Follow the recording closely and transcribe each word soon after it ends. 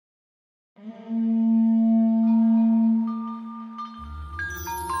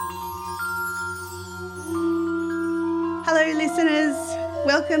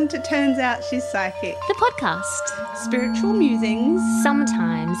Welcome to Turns Out She's Psychic. The podcast. Spiritual musings.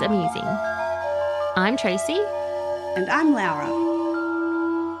 Sometimes amusing. I'm Tracy. And I'm Laura.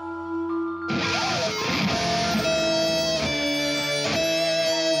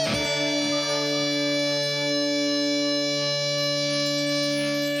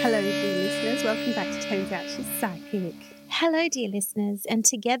 Hello, dear listeners. Welcome back to Turns Out She's Psychic. Hello, dear listeners. And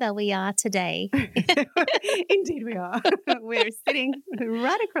together we are today. Indeed we are. We're sitting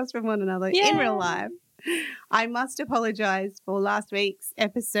right across from one another in real life. I must apologise for last week's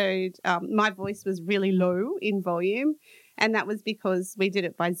episode. My voice was really low in volume, and that was because we did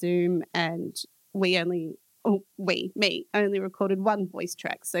it by Zoom and me only recorded one voice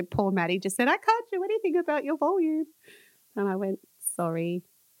track. So poor Maddie just said, I can't do anything about your volume. And I went, sorry.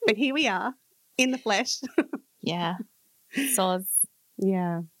 But here we are in the flesh. Yeah. Soz.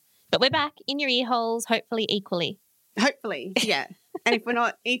 Yeah. But we're back in your ear holes, hopefully equally. Hopefully, yeah. And if we're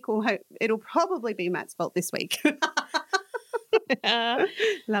not equal, it'll probably be Matt's fault this week.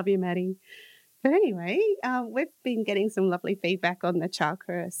 Love you, Maddie. But anyway, we've been getting some lovely feedback on the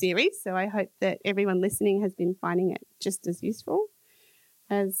chakra series, so I hope that everyone listening has been finding it just as useful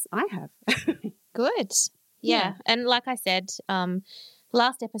as I have. Good. Yeah. And like I said,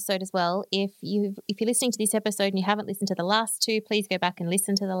 last episode as well, if you're listening to this episode and you haven't listened to the last two, please go back and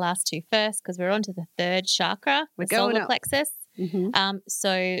listen to the last two first, because we're on to the third chakra, the solar plexus. Mm-hmm.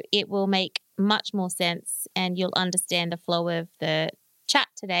 So it will make much more sense and you'll understand the flow of the chat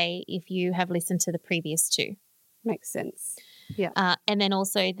today if you have listened to the previous two. Makes sense. Yeah. And then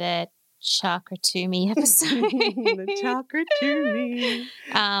also the Chakra to Me episode. The Chakra to Me.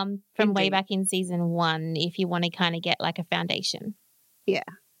 From way back in season 1, if you want to kind of get like a foundation. Yeah.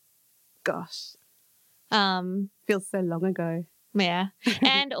 Gosh. Feels so long ago. Yeah.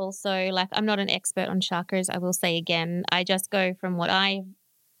 And also, like, I'm not an expert on chakras. I will say again, I just go from what I've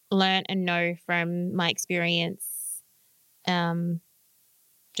learned and know from my experience,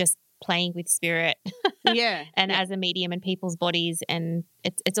 just playing with spirit. Yeah. And as a medium in people's bodies, and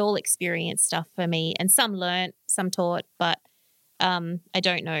it's all experience stuff for me. And some learnt, some taught, but I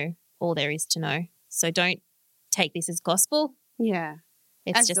don't know all there is to know. So don't take this as gospel. Yeah.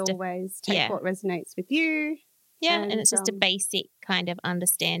 It's as just always, take what resonates with you. Yeah, and it's just a basic kind of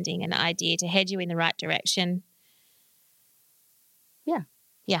understanding and idea to head you in the right direction. Yeah.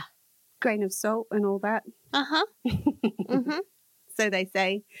 Yeah. Grain of salt and all that. Uh-huh. Mm-hmm. So they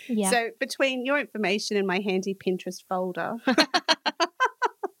say. Yeah. So between your information and my handy Pinterest folder.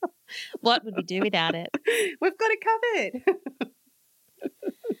 What would we do without it? We've got it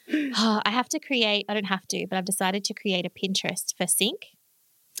covered. I have to create, I don't have to, but I've decided to create a Pinterest for sync.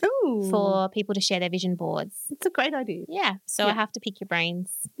 Ooh. For people to share their vision boards. It's a great idea. Yeah. So I have to pick your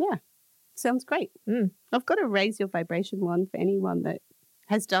brains. Yeah. Sounds great. Mm. I've got a raise your vibration one for anyone that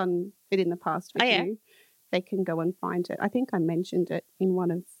has done it in the past with you. They can go and find it. I think I mentioned it in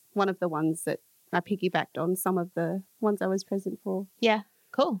one of the ones that I piggybacked on, some of the ones I was present for. Yeah.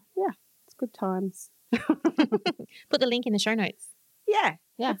 Cool. Yeah. It's good times. Put the link in the show notes. Yeah.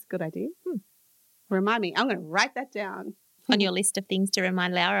 Yeah. That's a good idea. Remind me. I'm going to write that down. On your list of things to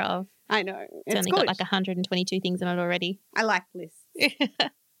remind Laura of. I know. It's only got like 122 things on it already. I like lists.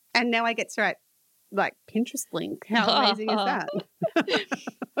 And now I get to write like Pinterest link. How amazing is that?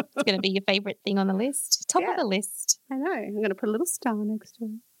 It's going to be your favourite thing on the list. Top of the list. I know. I'm going to put a little star next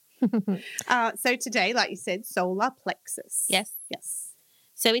to it. So today, like you said, solar plexus. Yes. Yes.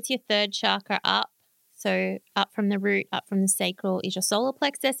 So it's your third chakra up. So up from the root, up from the sacral is your solar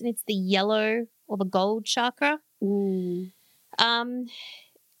plexus, and it's the yellow or the gold chakra. Mm.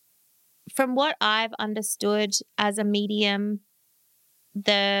 From what I've understood as a medium,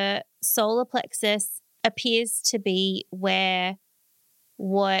 the solar plexus appears to be where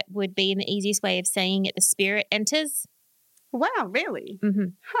what would be in the easiest way of saying it, the spirit enters. Wow, really? Mm-hmm.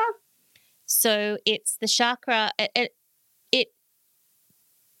 Huh. So it's the chakra. It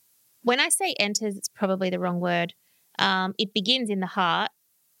when I say enters, it's probably the wrong word. It begins in the heart,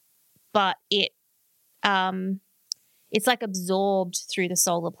 but it's like absorbed through the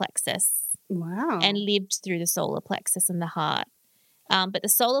solar plexus. Wow. And lived through the solar plexus and the heart. But the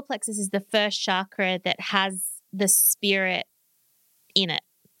solar plexus is the first chakra that has the spirit in it.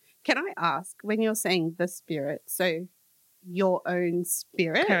 Can I ask, when you're saying the spirit, so your own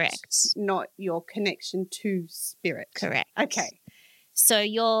spirit? Correct. Not your connection to spirit? Correct. Okay. So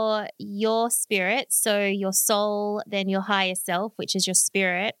your spirit, so your soul, then your higher self, which is your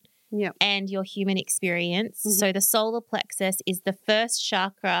spirit, and your human experience. Mm-hmm. So the solar plexus is the first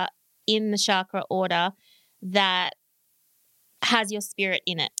chakra in the chakra order that has your spirit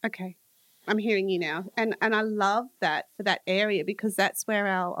in it. Okay. I'm hearing you now. And I love that for that area because that's where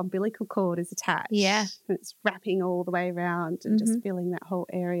our umbilical cord is attached. Yeah. And it's wrapping all the way around and just feeling that whole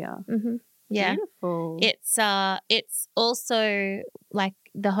area. Mm-hmm. Yeah. Beautiful. It's also like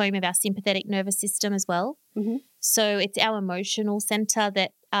the home of our sympathetic nervous system as well. Mm-hmm. So it's our emotional center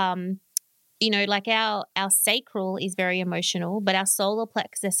that, like our sacral is very emotional, but our solar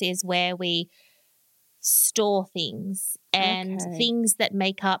plexus is where we store things and things that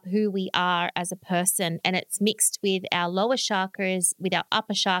make up who we are as a person, and it's mixed with our lower chakras, with our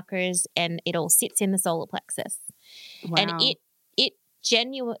upper chakras, and it all sits in the solar plexus. Wow. And it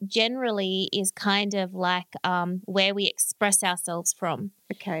generally is kind of like where we express ourselves from.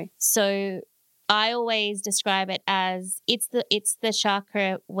 Okay. So I always describe it as it's the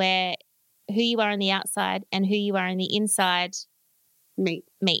chakra where who you are on the outside and who you are on the inside meet.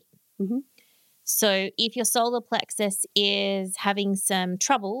 Mm-hmm. So if your solar plexus is having some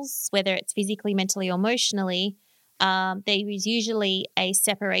troubles, whether it's physically, mentally, or emotionally, there is usually a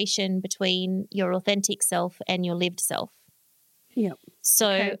separation between your authentic self and your lived self. Yep.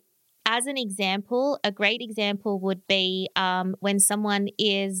 So as an example, a great example would be when someone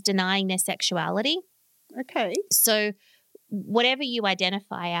is denying their sexuality. Okay. So whatever you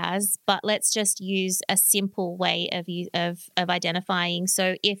identify as, but let's just use a simple way of identifying.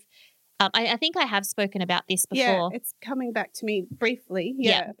 So if I think I have spoken about this before. Yeah, it's coming back to me briefly.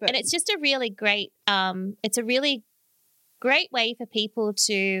 Yeah. And it's just a really great way for people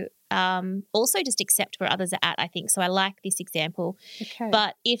to also just accept where others are at, I think. So I like this example. Okay.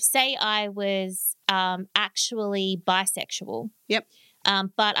 But if, say, I was actually bisexual. Yep.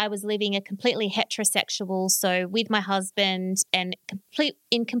 But I was living a completely heterosexual, so with my husband and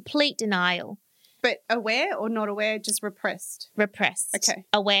in complete denial. But aware or not aware, just repressed? Repressed. Okay.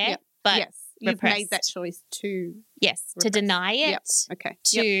 Aware. Yep. But yes, you've repressed. made that choice to repress. To deny it. Yep. Okay.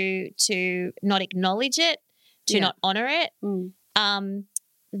 To not acknowledge it, to not honor it.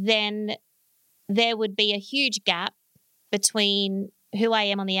 Then there would be a huge gap between who I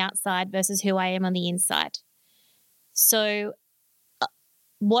am on the outside versus who I am on the inside. So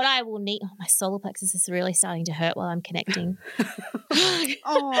what I will need, my solar plexus is really starting to hurt while I'm connecting.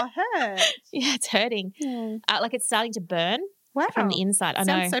 Oh, hurt. Yeah, it's hurting. Yeah. Like it's starting to burn. Wow. From the inside. I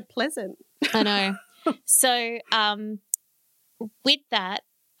know. Sounds so pleasant. I know. So with that,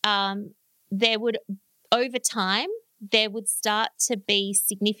 there would, over time, there would start to be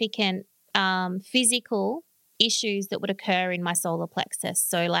significant physical issues that would occur in my solar plexus.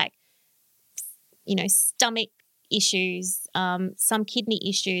 So like, stomach issues, some kidney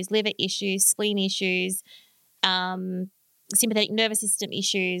issues, liver issues, spleen issues, sympathetic nervous system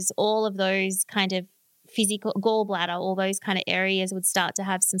issues, all of those kind of physical, gallbladder, all those kind of areas would start to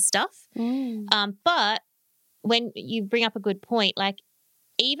have some stuff. But when you bring up a good point, like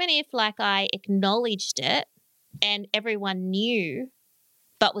even if like I acknowledged it and everyone knew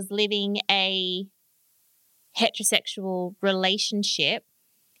but was living a heterosexual relationship,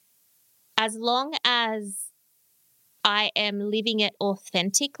 as long as I am living it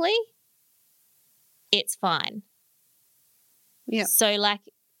authentically, it's fine. Yeah. So like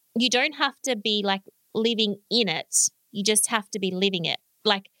you don't have to be like living in it. You just have to be living it.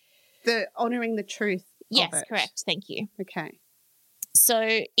 Like the honoring the truth. Yes, of it. correct. Thank you. Okay.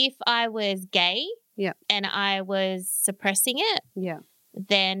 So if I was gay yeah, and I was suppressing it, yeah,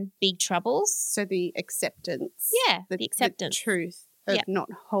 then big troubles. So the acceptance. Yeah, the acceptance. The truth of not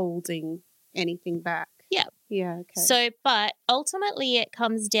holding anything back. Yeah. Yeah, okay. So, but ultimately it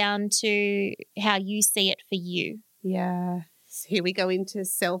comes down to how you see it for you. Yeah. So here we go into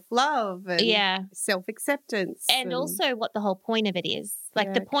self-love and self-acceptance. And also what the whole point of it is.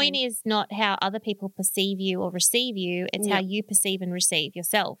 Like the point is not how other people perceive you or receive you. It's how you perceive and receive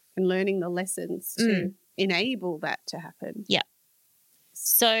yourself. And learning the lessons to enable that to happen. Yeah.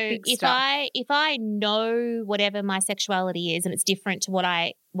 So if I know whatever my sexuality is and it's different to what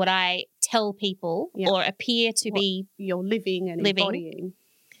I tell people or appear to be you're living and embodying,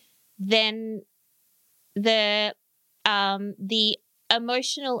 then the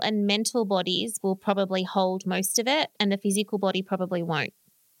emotional and mental bodies will probably hold most of it and the physical body probably won't.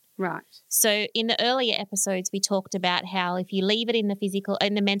 Right. So in the earlier episodes we talked about how if you leave it in the physical,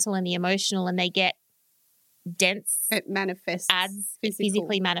 in the mental and the emotional and they get dense, it manifests it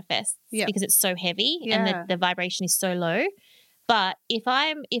physically manifests because it's so heavy and the vibration is so low. But if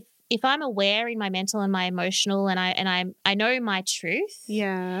I'm aware in my mental and my emotional and I know my truth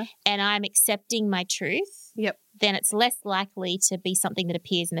and I'm accepting my truth, then it's less likely to be something that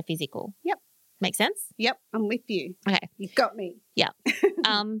appears in the physical. Yep. Make sense? Yep, I'm with you. Okay. You got me. Yeah.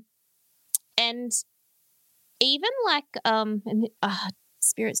 And even like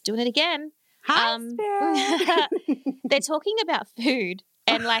Spirit's doing it again. Hi, Spirit. They're talking about food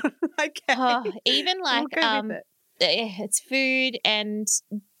and like Okay. even like We'll go with it. it's food and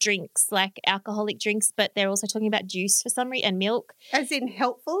drinks, like alcoholic drinks, but they're also talking about juice for some reason and milk. As in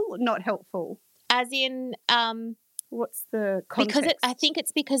helpful or not helpful? As in what's the context? Because I think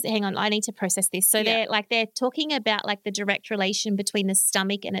it's because, hang on, I need to process this. So they're talking about like the direct relation between the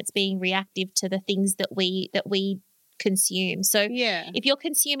stomach and it's being reactive to the things that we consume. So if you're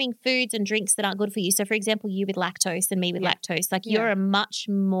consuming foods and drinks that aren't good for you, so for example, you with lactose and me with lactose, like you're a much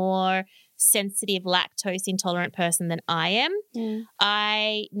more sensitive lactose intolerant person than I am.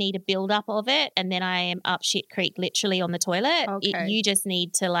 I need a build-up of it and then I am up shit creek literally on the toilet. You just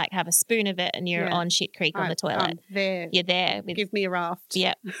need to like have a spoon of it and you're on shit creek on the toilet. There. You're there. Give me a raft.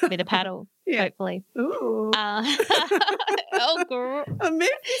 Yep, with a paddle, hopefully. Ooh. Oh, girl. I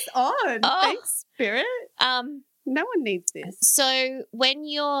moved this on. Thanks, Spirit. No one needs this. So when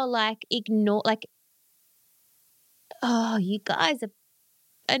you're like you guys are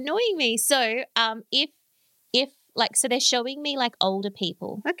annoying me. So if like, so they're showing me like older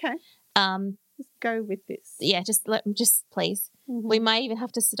people. Okay. Let's go with this. Yeah, just please. Mm-hmm. We might even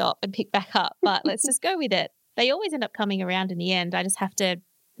have to stop and pick back up, but let's just go with it. They always end up coming around in the end. I just have to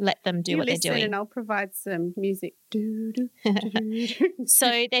let them do what they're doing. And I'll provide some music.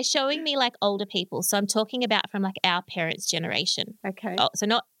 So they're showing me like older people. So I'm talking about from like our parents' generation. Okay. Oh, so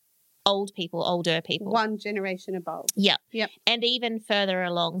not old people, older people. One generation above. Yep. And even further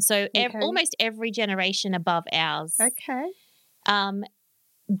along. So almost every generation above ours. Okay.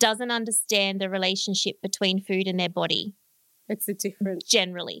 Doesn't understand the relationship between food and their body. It's a different.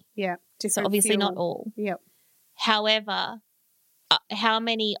 Generally. Yeah. So obviously not all. Yep. However, how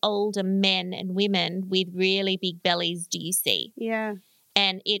many older men and women with really big bellies do you see? Yeah.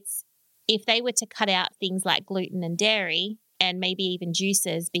 And it's, if they were to cut out things like gluten and dairy and maybe even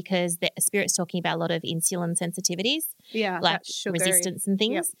juices, because the Spirit's talking about a lot of insulin sensitivities, like resistance and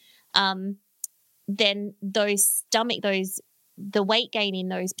things, then the weight gain in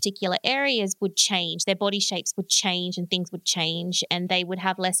those particular areas would change. Their body shapes would change and things would change and they would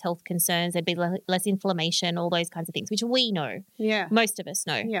have less health concerns. There'd be less inflammation, all those kinds of things, which we know. Yeah. Most of us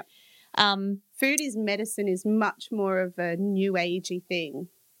know. Yeah. Food is medicine is much more of a new agey thing.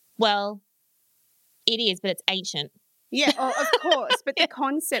 Well, it is, but it's ancient. Yeah, of course. But the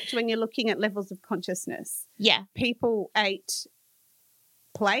concept when you're looking at levels of consciousness. Yeah. People ate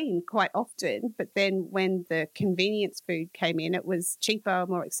plain quite often, but then when the convenience food came in, it was cheaper,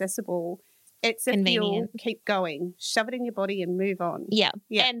 more accessible. It's a fuel, keep going, shove it in your body and move on. Yeah.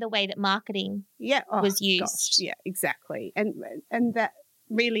 And the way that marketing was used. Gosh. Yeah, exactly. And that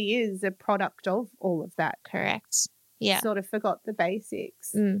really is a product of all of that. Correct. Yeah. Sort of forgot the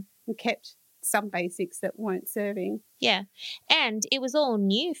basics and kept some basics that weren't serving. Yeah. And it was all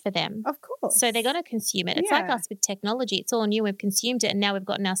new for them. Of course. So they're going to consume it. It's like us with technology. It's all new. We've consumed it and now we've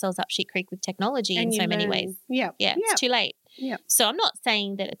gotten ourselves up shit creek with technology in so many ways. Yeah. Yeah. It's too late. Yeah. So I'm not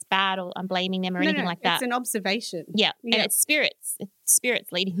saying that it's bad or I'm blaming them or anything like that. It's an observation. Yeah. And it's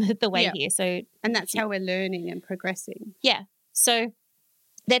spirits leading the way here. So and that's how we're learning and progressing. Yeah. So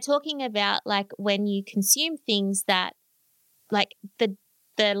they're talking about like when you consume things that like the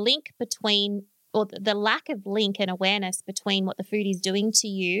link between, or the lack of link and awareness between what the food is doing to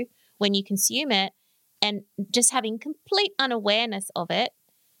you when you consume it and just having complete unawareness of it,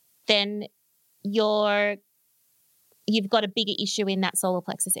 then you've got a bigger issue in that solar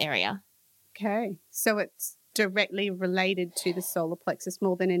plexus area. Okay. So it's directly related to the solar plexus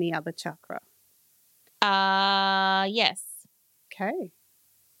more than any other chakra? Yes. Okay.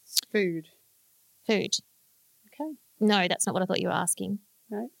 Food. Okay. No, that's not what I thought you were asking.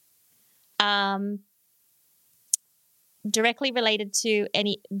 No. Directly related to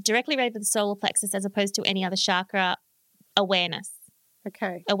the solar plexus as opposed to any other chakra, awareness.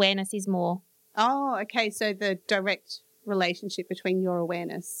 Okay. Awareness is more. Oh, okay. So the direct relationship between your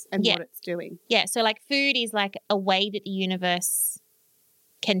awareness and what it's doing. Yeah. So like food is like a way that the universe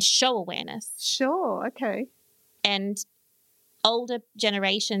can show awareness. Sure. Okay. And older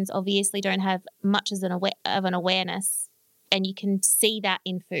generations obviously don't have much of an awareness. And you can see that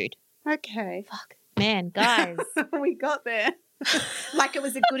in food. Okay. Fuck. Man, guys. We got there. Like it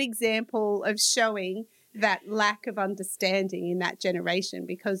was a good example of showing that lack of understanding in that generation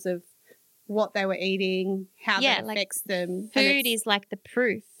because of what they were eating, how that affects them. Food is like the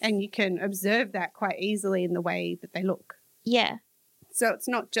proof. And you can observe that quite easily in the way that they look. Yeah. So it's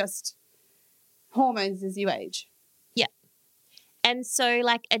not just hormones as you age. Yeah. And so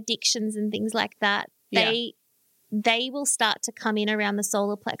like addictions and things like that, they will start to come in around the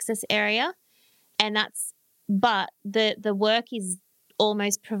solar plexus area, and but the work is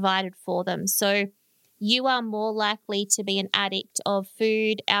almost provided for them. So you are more likely to be an addict of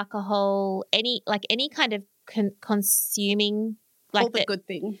food, alcohol, any kind of consuming, like all the good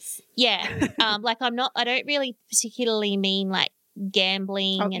things. Yeah. I don't really particularly mean like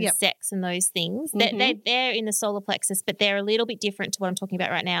gambling and sex and those things. They're in the solar plexus, but they're a little bit different to what I'm talking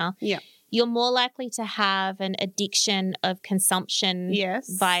about right now. Yeah. You're more likely to have an addiction of consumption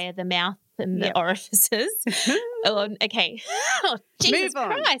via the mouth and the orifices. Okay. Oh, Jesus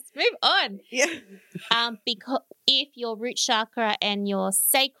Christ. Move on. Yeah. Because if your root chakra and your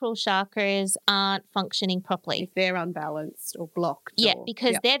sacral chakras aren't functioning properly. If they're unbalanced or blocked. Yeah,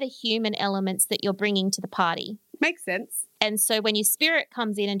 because they're the human elements that you're bringing to the party. Makes sense. And so when your spirit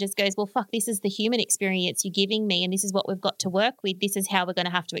comes in and just goes, well, fuck, this is the human experience you're giving me and this is what we've got to work with. This is how we're going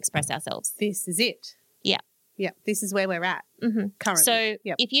to have to express ourselves. This is it. Yeah. Yeah. This is where we're at currently. So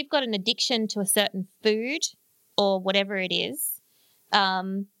if you've got an addiction to a certain food or whatever it is,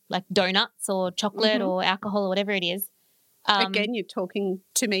 like donuts or chocolate or alcohol or whatever it is. Again, you're talking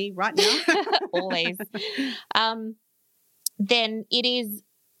to me right now. Always. Then it is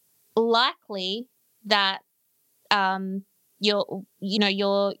likely that your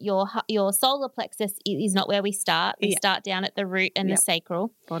solar plexus is not where we start. We start down at the root and the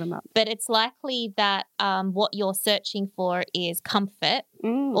sacral. Bottom up. But it's likely that what you're searching for is comfort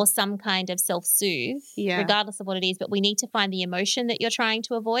or some kind of self-soothe, regardless of what it is. But we need to find the emotion that you're trying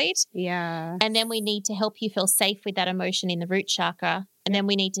to avoid. Yeah. And then we need to help you feel safe with that emotion in the root chakra. And then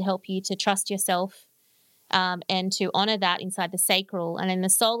we need to help you to trust yourself and to honor that inside the sacral. And in the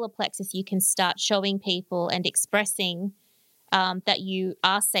solar plexus, you can start showing people and expressing that you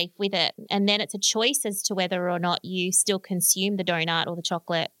are safe with it. And then it's a choice as to whether or not you still consume the donut or the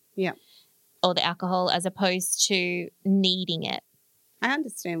chocolate or the alcohol as opposed to needing it. I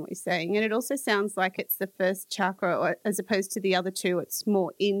understand what you're saying. And it also sounds like it's the first chakra, or as opposed to the other two, it's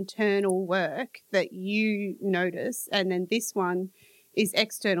more internal work that you notice. And then this one is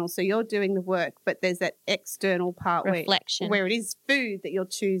external. So you're doing the work, but there's that external part reflection where it is food that you're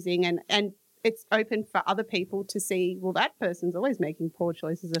choosing and it's open for other people to see, well, that person's always making poor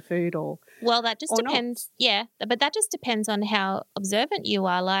choices of food well, that just depends. Not. Yeah, but that just depends on how observant you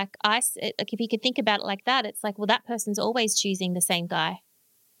are. Like if you could think about it like that, it's like, well, that person's always choosing the same guy.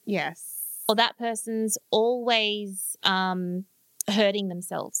 Yes. Or that person's always hurting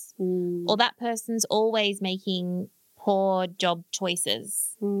themselves. Or that person's always making poor job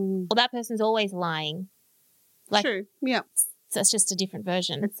choices. Or that person's always lying. Like, true. Yeah. So it's just a different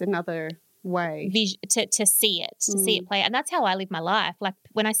version. It's another way to see it play. And that's how I live my life. Like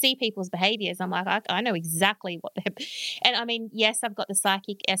when I see people's behaviors, I'm like, I know exactly what they're, and I mean, yes, I've got the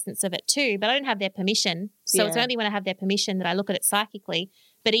psychic essence of it too, but I don't have their permission. So it's only when I have their permission that I look at it psychically.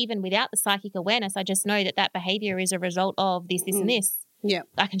 But even without the psychic awareness, I just know that behavior is a result of this, and this. Yeah.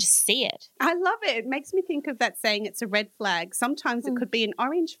 I can just see it. I love it. It makes me think of that saying, it's a red flag. Sometimes it could be an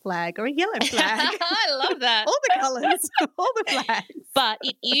orange flag or a yellow flag. I love that. All the colours, all the flags. But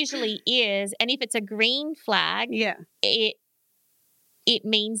it usually is. And if it's a green flag, it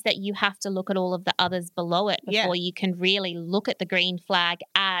means that you have to look at all of the others below it before you can really look at the green flag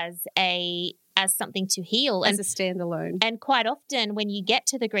as something to heal. As a standalone. And quite often when you get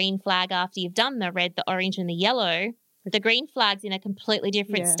to the green flag after you've done the red, the orange and the yellow, the green flag's in a completely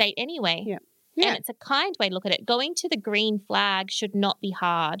different state anyway. Yeah. And it's a kind way to look at it. Going to the green flag should not be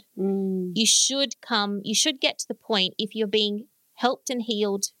hard. You should get to the point, if you're being helped and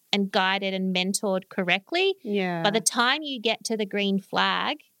healed and guided and mentored correctly, by the time you get to the green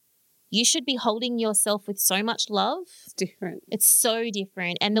flag, you should be holding yourself with so much love. It's different. It's so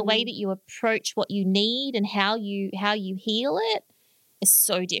different. And the way that you approach what you need and how you heal it is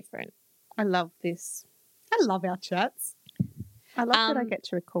so different. I love this. I love our chats. I love that I get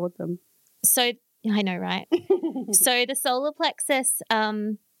to record them. So I know, right? So the solar plexus,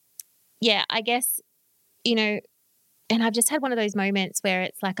 I guess, and I've just had one of those moments where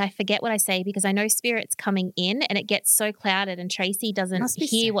it's like I forget what I say because I know spirit's coming in and it gets so clouded and Tracy doesn't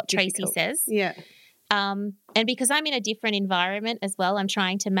hear what Tracy says. Yeah. And because I'm in a different environment as well, I'm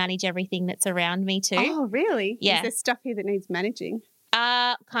trying to manage everything that's around me too. Oh, really? Yeah. Is there stuff here that needs managing?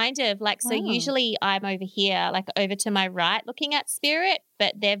 Kind of like, so usually I'm over here, like over to my right looking at spirit,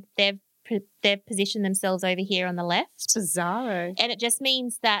 but they've positioned themselves over here on the left. Bizarro. And it just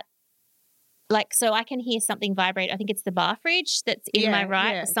means that, like, so I can hear something vibrate. I think it's the bar fridge that's in my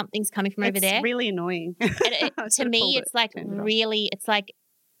right. Or something's coming from over there. It's really annoying. And to me, it's like really, it's like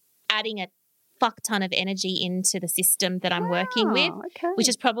adding a fuck ton of energy into the system that I'm working with, which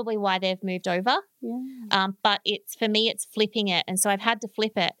is probably why they've moved over. Yeah. But for me, it's flipping it. And so I've had to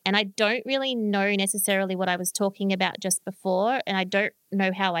flip it. And I don't really know necessarily what I was talking about just before, and I don't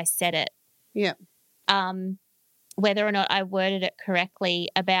know how I said it. Yeah. Whether or not I worded it correctly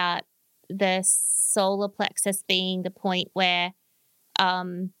about the solar plexus being the point where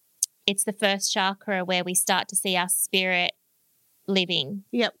it's the first chakra where we start to see our spirit living.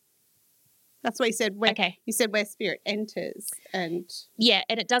 Yep. That's what you said. Okay. You said where spirit enters, and yeah,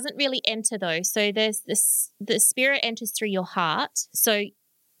 and it doesn't really enter though. So there's this: the spirit enters through your heart. So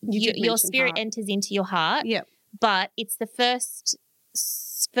your spirit enters into your heart. Yep. But it's the first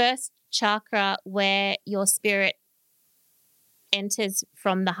chakra where your spirit enters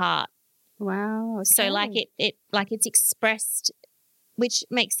from the heart. Wow. Okay. So like it's expressed, which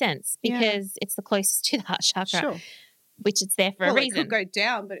makes sense because it's the closest to the heart chakra. Sure. Which it's there for a reason. It could go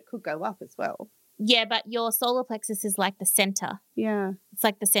down, but it could go up as well. Yeah, but your solar plexus is like the center. Yeah. It's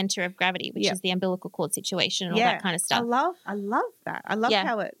like the center of gravity, which is the umbilical cord situation and all that kind of stuff. I love that. I love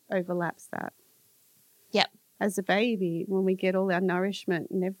how it overlaps that. Yep. As a baby, when we get all our nourishment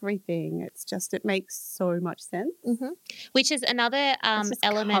and everything, it makes so much sense. Mm-hmm. Which is another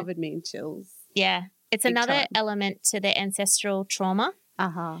element. Covered me in chills. Yeah. It's another element to the ancestral trauma.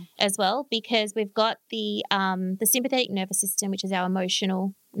 As well, because we've got the sympathetic nervous system, which is our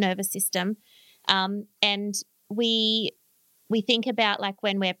emotional nervous system, and we think about like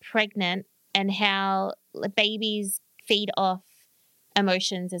when we're pregnant and how babies feed off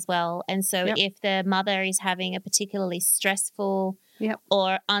emotions as well. And so if the mother is having a particularly stressful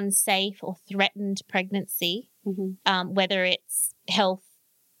or unsafe or threatened pregnancy, whether it's health,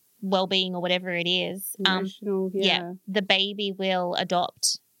 well-being or whatever it is, emotional, the baby will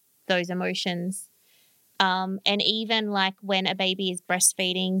adopt those emotions. And even like when a baby is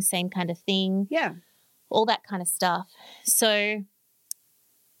breastfeeding, same kind of thing. Yeah. All that kind of stuff. So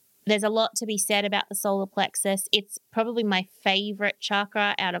there's a lot to be said about the solar plexus. It's probably my favorite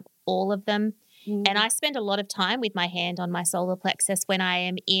chakra out of all of them. And I spend a lot of time with my hand on my solar plexus when I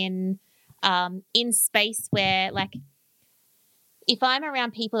am in space where like, if I'm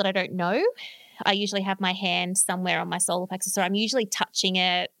around people that I don't know, I usually have my hand somewhere on my solar plexus, or I'm usually touching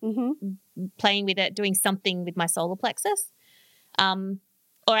it, playing with it, doing something with my solar plexus.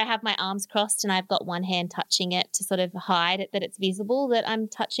 Or I have my arms crossed and I've got one hand touching it to sort of hide it, that it's visible that I'm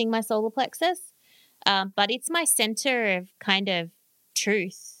touching my solar plexus. But it's my center of kind of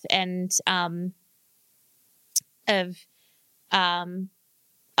truth and of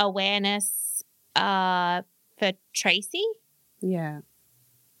awareness for Tracy. Yeah.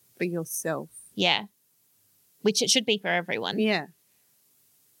 For yourself. Yeah. Which it should be for everyone. Yeah.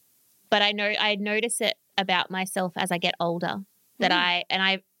 But I notice it about myself as I get older. That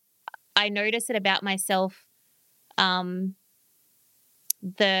I notice it about myself the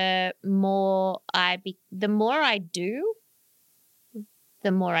more I do,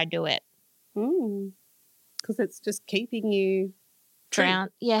 the more I do it. Because it's just keeping you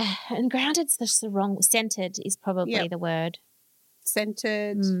Yeah, and grounded's the wrong. Centered is probably the word.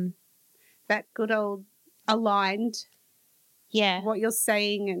 Centered, that good old aligned. Yeah. What you're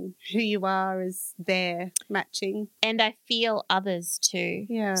saying and who you are is there matching. And I feel others too.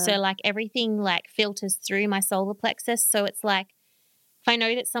 Yeah. So like everything like filters through my solar plexus. So it's like if I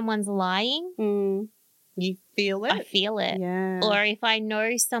know that someone's lying, you feel it. I feel it. Yeah. Or if I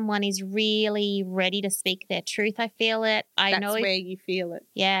know someone is really ready to speak their truth, I feel it. That's where you feel it.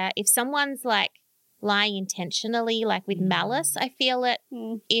 Yeah. If someone's like lying intentionally, like with malice, I feel it.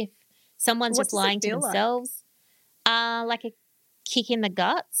 If someone's just lying to themselves, like a kick in the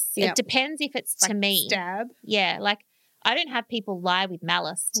guts. It depends if it's to me. Stab. Yeah. Like I don't have people lie with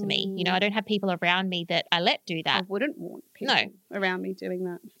malice to me. You know, I don't have people around me that I let do that. I wouldn't want people around me doing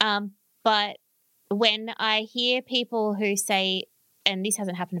that. But when I hear people who say, and this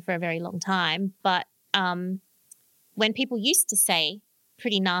hasn't happened for a very long time, but when people used to say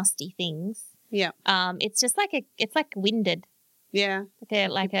pretty nasty things, it's just like it's like winded. Yeah.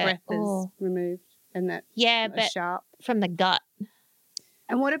 Like your breath is removed and that but sharp. From the gut.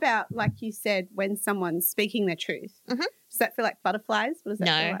 And what about, like you said, when someone's speaking their truth? Does that feel like butterflies? What does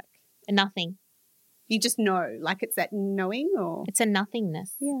that feel like? Nothing. You just know, like it's that knowing, or? It's a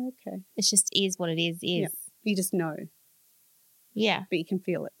nothingness. Yeah, okay. It just is what it is. Yeah. You just know. Yeah. But you can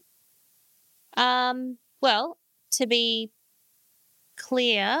feel it. Well, to be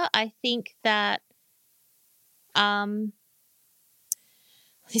clear, I think that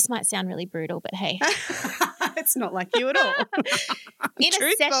this might sound really brutal, but hey. It's not like you at all. In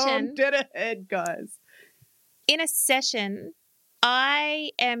a session, dead ahead, guys. In a session,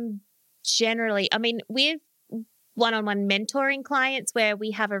 I am generally, I mean, with one-on-one mentoring clients where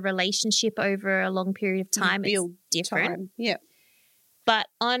we have a relationship over a long period of time, it's different. Time. Yeah. But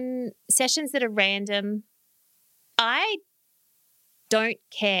on sessions that are random, I don't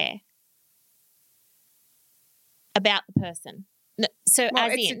care about the person. So well,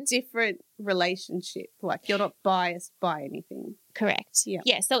 it's a different relationship. Like you're not biased by anything. Correct. Yeah.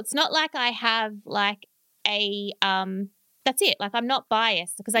 Yeah. So it's not like I have like a that's it. Like I'm not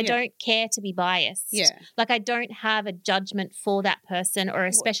biased because I don't care to be biased. Yeah. Like I don't have a judgment for that person or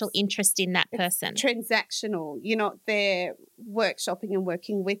a special interest in that person. It's transactional. You're not there workshopping and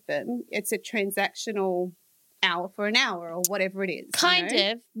working with them. It's a transactional hour for an hour or whatever it is. Kind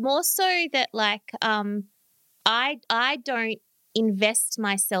of. More so that like I don't invest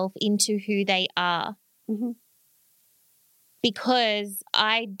myself into who they are because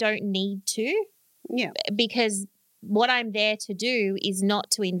I don't need to. Yeah. Because what I'm there to do is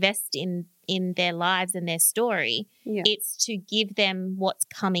not to invest in their lives and their story. Yeah. It's to give them what's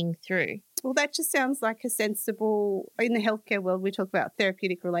coming through. Well, that just sounds like a sensible, in the healthcare world, we talk about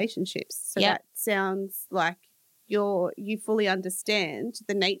therapeutic relationships. So that sounds like you fully understand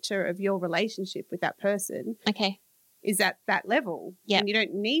the nature of your relationship with that person. Okay. Is at that level. Yeah. And you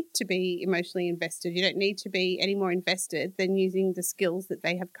don't need to be emotionally invested. You don't need to be any more invested than using the skills that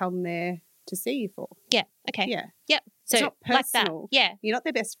they have come there to see you for. Yeah. Okay. Yeah. Yep. So it's not personal. Like that. Yeah. You're not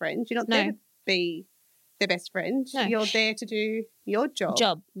their best friend. You're not there to be their best friend. No. You're there to do your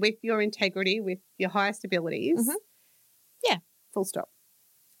job with your integrity, with your highest abilities. Mm-hmm. Yeah. Full stop.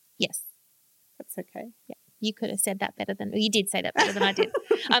 Yes. That's okay. Yeah. You could have said that better than you did say that better than I did.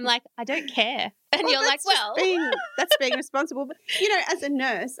 I'm like, I don't care. And you're like, well. That's being responsible. But, as a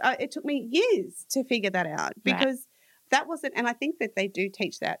nurse, it took me years to figure that out because that wasn't, and I think that they do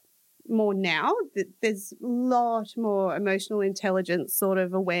teach that more now. That there's a lot more emotional intelligence sort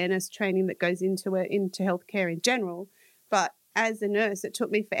of awareness training that goes into it, into healthcare in general. But as a nurse, it took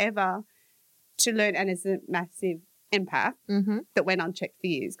me forever to learn, and as a massive empath that went unchecked for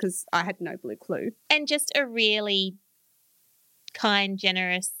years because I had no blue clue. And just a really kind,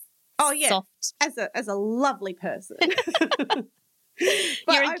 generous, soft. As a lovely person.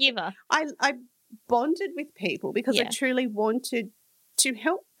 You're a giver. I bonded with people because I truly wanted to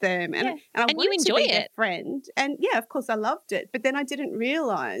help them. And I wanted you enjoy to be their friend. And of course I loved it. But then I didn't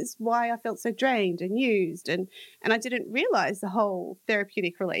realise why I felt so drained and used. And I didn't realise the whole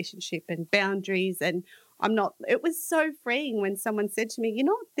therapeutic relationship and boundaries and it was so freeing when someone said to me, you're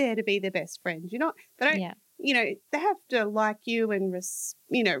not there to be their best friend. They have to like you and,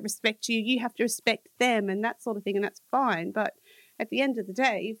 respect you. You have to respect them and that sort of thing. And that's fine. But at the end of the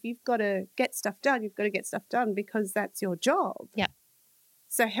day, if you've got to get stuff done, you've got to get stuff done because that's your job. Yeah.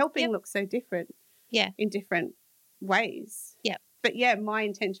 So helping looks so different. Yeah. In different ways. Yeah. But my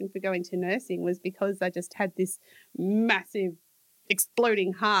intention for going to nursing was because I just had this massive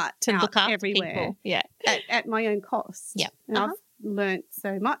exploding heart to look after everywhere people. at my own cost. Yeah. And I've learnt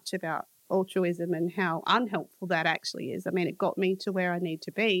so much about altruism and how unhelpful that actually is. I mean, it got me to where I need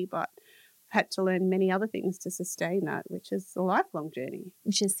to be, but I had to learn many other things to sustain that, which is a lifelong journey.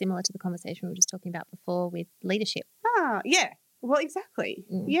 Which is similar to the conversation we were just talking about before with leadership. Yeah. Well, exactly.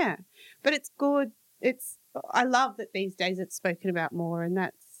 Yeah. But it's good. I love that these days it's spoken about more, and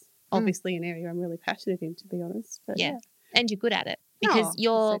that's obviously an area I'm really passionate in, to be honest. But yeah. And you're good at it because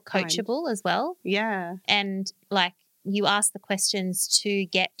you're so coachable as well. Yeah. And like you ask the questions to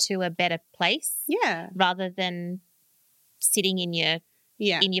get to a better place. Yeah. Rather than sitting in your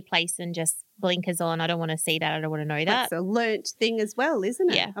place and just blinkers on. I don't want to see that. I don't want to know that. That's a learnt thing as well, isn't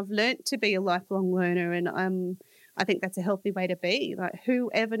it? Yeah. I've learnt to be a lifelong learner, and I think that's a healthy way to be. Like,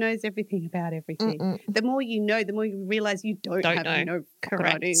 whoever knows everything about everything. The more you know, the more you realise you don't have no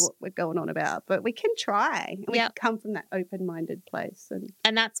idea what we're going on about. But we can try. And we can come from that open-minded place.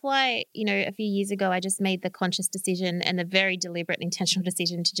 And that's why, a few years ago I just made the conscious decision and the very deliberate and intentional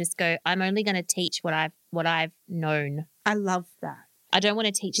decision to just go, I'm only going to teach what I've known. I love that. I don't want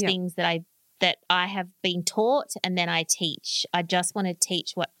to teach things that I have been taught and then I teach. I just want to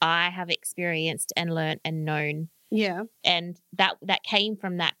teach what I have experienced and learnt and known. Yeah. And that came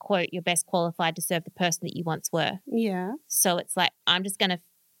from that quote, you're best qualified to serve the person that you once were. Yeah. So it's like I'm just going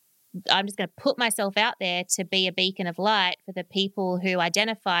to put myself out there to be a beacon of light for the people who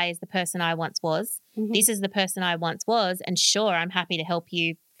identify as the person I once was. This is the person I once was, and sure, I'm happy to help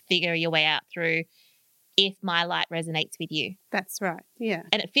you figure your way out through if my light resonates with you. That's right. Yeah.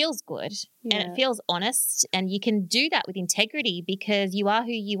 And it feels good and Yeah. it feels honest, and you can do that with integrity because you are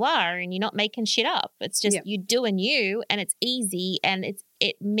who you are and you're not making shit up. It's just Yep. you doing you, and it's easy, and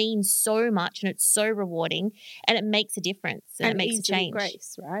it means so much, and it's so rewarding, and it makes a difference, and it makes a ease and change.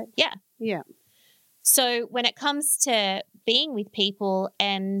 grace, right? Yeah. Yeah. So when it comes to being with people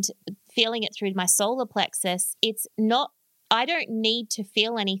and feeling it through my solar plexus, it's not, I don't need to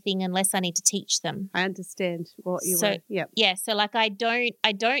feel anything unless I need to teach them. I understand what you So- were. Yep. Yeah, so like I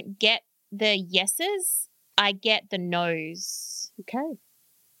don't get the yeses, I get the nos. Okay.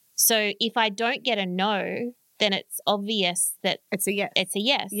 So if I don't get a no, then it's obvious that It's a yes. it's a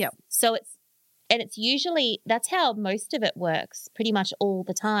yes. Yep. So it's usually, that's how most of it works pretty much all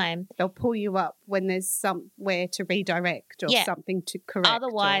the time. They'll pull you up when there's somewhere to redirect or Yeah. something to correct.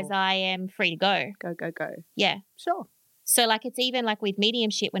 Otherwise, or I am free to go. go. Yeah. Sure. So like it's even like with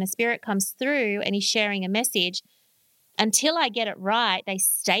mediumship, when a spirit comes through and he's sharing a message, until I get it right, they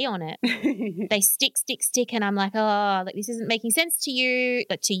stay on it. They stick, and I'm like, oh, like this isn't making sense to you,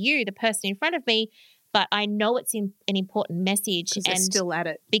 the person in front of me, but I know it's an important message, Because they're still at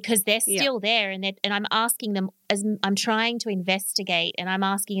it. because they're Yeah. still there, and I'm asking them, as I'm trying to investigate, and I'm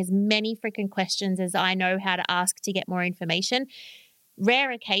asking as many freaking questions as I know how to ask to get more information.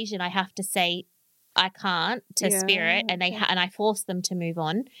 Rare occasion, I have to say I can't to Yeah, spirit, and okay. and I force them to move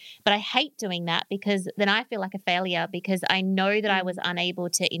on. But I hate doing that because then I feel like a failure because I know that I was unable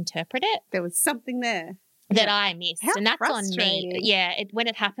to interpret it, There was something there. that Yeah. I missed, How and that's on me. frustrating. Yeah, when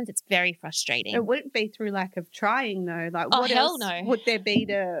it happens, it's very frustrating. It wouldn't be through lack of trying, though. Like, Oh, what hell else no. would there be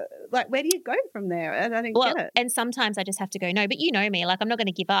to, like, where do you go from there? I didn't Well, get it. and sometimes I just have to go, no, but you know me, like I'm not going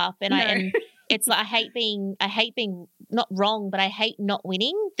to give up. And No. and it's like I hate being not wrong, but I hate not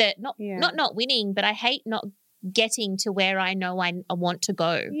winning. Yeah. Not winning, but I hate not getting to where I know I want to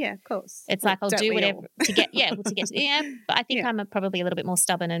go. Yeah, of course. It's Well, like I'll don't do we whatever all? to get but I think Yeah. I'm probably a little bit more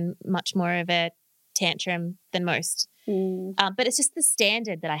stubborn and much more of a tantrum than most. Mm. But it's just the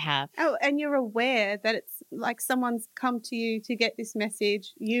standard that I have. Oh, and you're aware that it's like someone's come to you to get this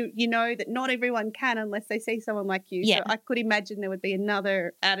message. You know that not everyone can unless they see someone like you. Yeah. So I could imagine there would be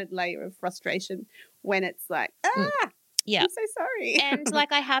another added layer of frustration when it's like, Yeah. I'm so sorry. And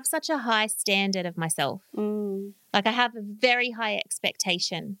like I have such a high standard of myself. Mm. Like I have a very high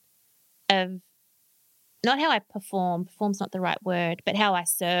expectation of not how I perform. Perform's not the right word, but how I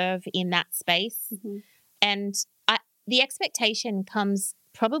serve in that space. Mhm. And the expectation comes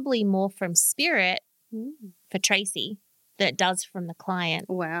probably more from spirit Mm. for Tracy than it does from the client.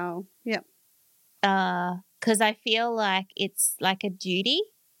 Wow. Yep. Because I feel like it's like a duty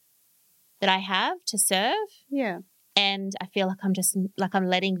that I have to serve. Yeah. And I feel like I'm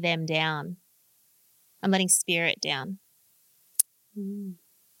letting them down. I'm letting spirit down. Mm.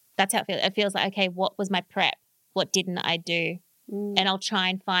 That's how it feels. It feels like, okay, what was my prep? What didn't I do? Mm. And I'll try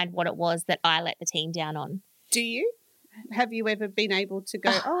and find what it was that I let the team down on. Do you? Have you ever been able to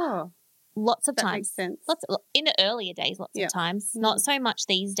go, Lots of that times. makes sense? In the earlier days, lots Yeah. of times. Mm. Not so much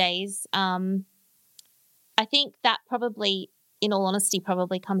these days. I think that probably, in all honesty,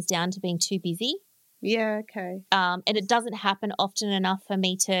 probably comes down to being too busy. Yeah, okay. And it doesn't happen often enough for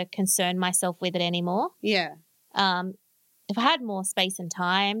me to concern myself with it anymore. Yeah. If I had more space and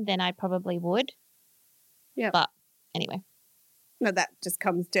time, then I probably would. Yeah. But anyway. No, that just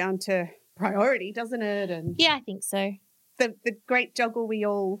comes down to priority, doesn't it? And Yeah, I think so. the great juggle we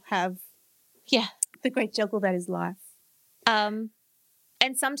all have. Yeah. The great juggle that is life.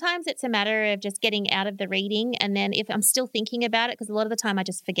 And sometimes it's a matter of just getting out of the reading, and then if I'm still thinking about it, because a lot of the time I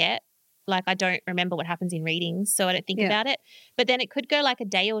just forget. Like I don't remember what happens in readings, so I don't think Yeah. about it. But then it could go like a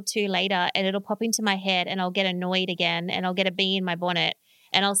day or two later and it'll pop into my head and I'll get annoyed again and I'll get a bee in my bonnet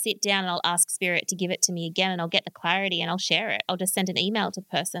and I'll sit down and I'll ask spirit to give it to me again and I'll get the clarity and I'll share it. I'll just send an email to the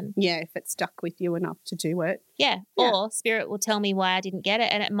person. Yeah, if it's stuck with you enough to do it. Yeah. Yeah. Or spirit will tell me why I didn't get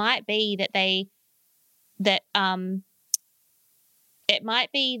it. And it might be that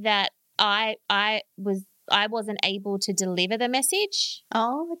I wasn't able to deliver the message,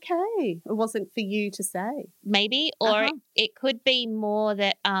 Oh, okay. It wasn't for you to say. maybe, or Uh-huh. it could be more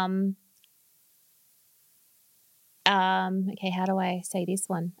that okay, how do I say this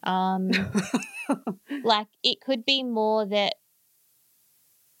one? Like it could be more that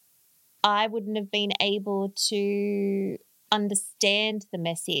I wouldn't have been able to understand the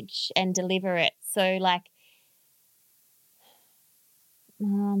message and deliver it. So like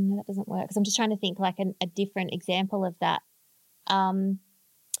that doesn't work because I'm just trying to think like a different example of that.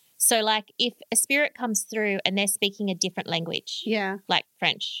 So like if a spirit comes through and they're speaking a different language, Yeah. like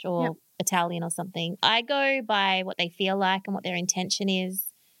French or Yep. Italian or something, I go by what they feel like and what their intention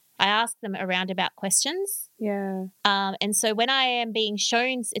is. I ask them a roundabout questions. Yeah. And so when I am being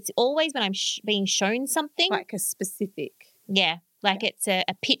shown, it's always when I'm being shown something. Like a specific. Yeah. Like it's a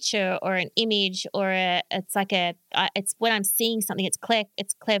picture or an image or it's when I'm seeing something,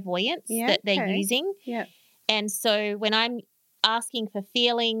 it's clairvoyance that they're using. Yeah. And so when I'm asking for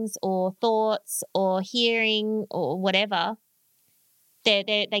feelings or thoughts or hearing or whatever,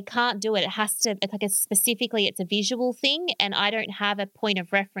 they can't do it. It has to, it's like it's a visual thing, and I don't have a point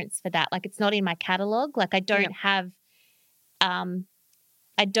of reference for that. Like it's not in my catalog. Like I don't have an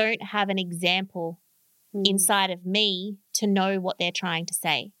example inside of me to know what they're trying to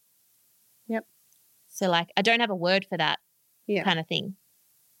say. Yep. So like I don't have a word for that kind of thing.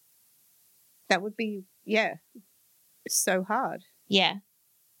 That would be, so hard. Yeah.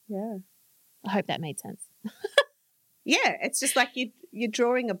 Yeah. I hope that made sense. Yeah, it's just like you're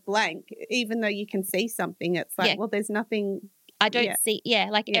drawing a blank, even though you can see something. It's like, well, there's nothing. I don't see. Yeah,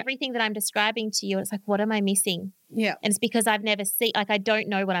 like everything that I'm describing to you, it's like, what am I missing? Yeah. And it's because I've never seen, like I don't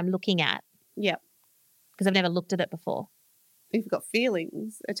know what I'm looking at. Yeah. Because I've never looked at it before. You've got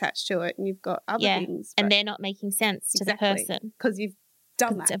feelings attached to it, and you've got other things. And they're not making sense to the person. Because you've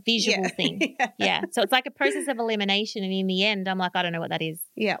done that. It's a visual thing. Yeah. So it's like a process of elimination, and in the end, I'm like, I don't know what that is.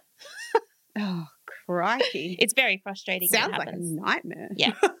 Yeah. Oh, crikey. It's very frustrating. Sounds like a nightmare.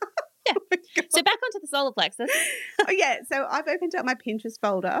 Yeah. Yeah. So back onto the solar plexus. So I've opened up my Pinterest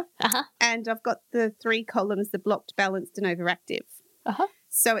folder and I've got the 3 columns, the blocked, balanced and overactive.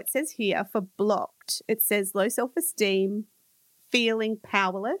 So it says here for blocked, it says low self-esteem, feeling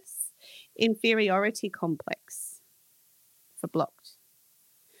powerless, inferiority complex for blocked.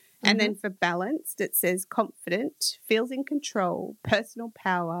 And then for balanced, it says confident, feels in control, personal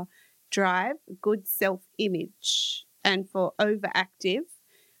power, drive, good self-image. And for overactive,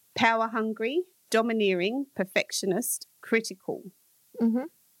 power hungry, domineering, perfectionist, critical.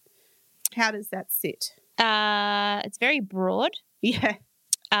 How does that sit? It's very broad. Yeah.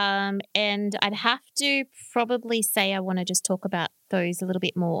 And I'd have to probably say I want to just talk about those a little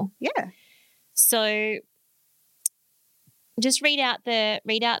bit more. Yeah. So just read out the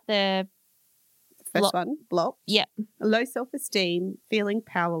first one, blocked. Yeah. Low self-esteem, feeling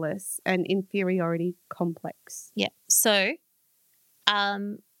powerless, and inferiority complex. Yeah. So,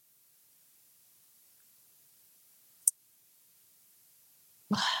 the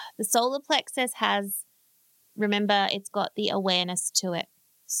solar plexus remember, it's got the awareness to it.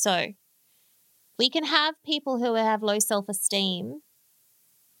 So we can have people who have low self-esteem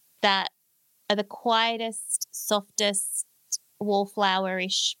that are the quietest, softest,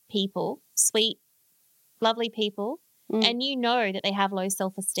 wallflower-ish people, sweet, lovely people, and you know that they have low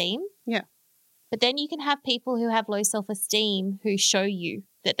self-esteem. Yeah. But then you can have people who have low self-esteem who show you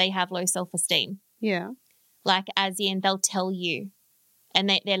that they have low self-esteem. Yeah. Like as in they'll tell you, and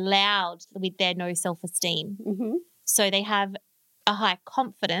they're loud with their no self-esteem. So they have a high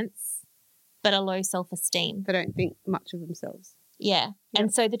confidence but a low self-esteem. They don't think much of themselves. Yeah.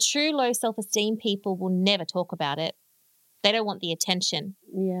 And so the true low self-esteem people will never talk about it. They don't want the attention.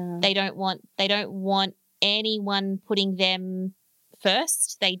 Yeah. They don't want anyone putting them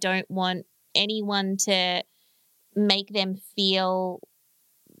first. They don't want anyone to make them feel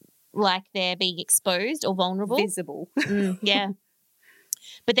like they're being exposed or vulnerable. Visible. Yeah.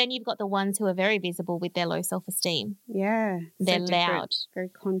 But then you've got the ones who are very visible with their low self-esteem. Yeah. They're loud. Very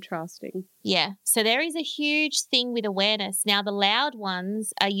contrasting. Yeah. So there is a huge thing with awareness. Now, the loud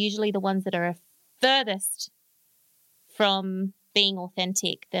ones are usually the ones that are furthest from being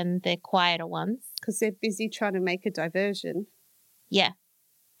authentic than the quieter ones. Because they're busy trying to make a diversion. Yeah.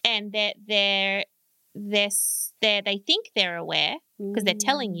 And they think they're aware because they're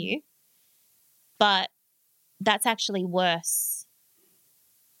telling you, but that's actually worse.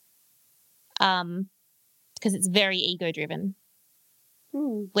 Because it's very ego-driven.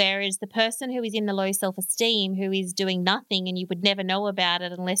 Whereas the person who is in the low self-esteem, who is doing nothing and you would never know about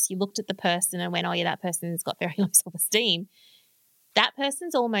it unless you looked at the person and went, oh, yeah, that person's got very low self-esteem, that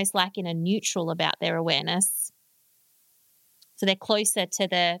person's almost like in a neutral about their awareness. So they're closer to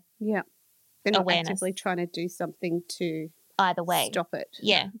the They're not awareness. actively trying to do something to either way. Stop it.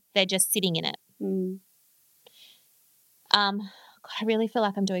 Yeah, they're just sitting in it. God, I really feel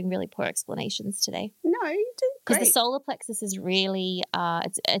like I'm doing really poor explanations today. No, you do great. Because the solar plexus is really,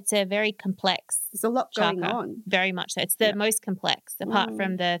 it's a very complex. There's a lot going chakra, on. Very much so. It's the most complex, apart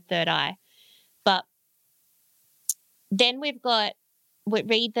from the third eye. But then we've got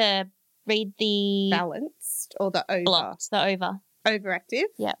read the balanced or the over. Blocked, the over. Overactive.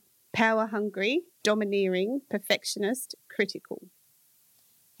 Yeah. Power hungry, domineering, perfectionist, critical.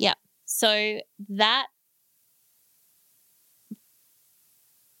 Yeah. So that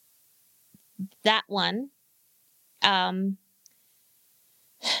that one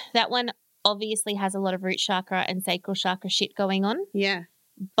obviously has a lot of root chakra and sacral chakra shit going on. Yeah.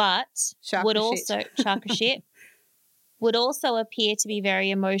 But Chakra would shit. also chakra shit would also appear to be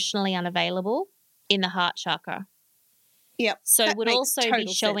very emotionally unavailable in the heart chakra. Yep. So that would makes also be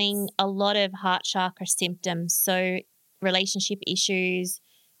total showing sense. a lot of heart chakra symptoms. So relationship issues,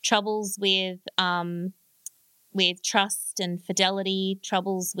 troubles with trust and fidelity,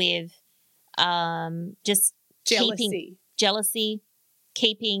 troubles with just jealousy,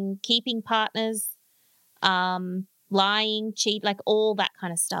 keeping partners, lying, cheat, like all that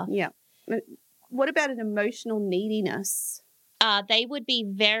kind of stuff. Yeah. What about an emotional neediness? They would be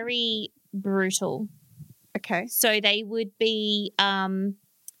very brutal. Okay. So they would be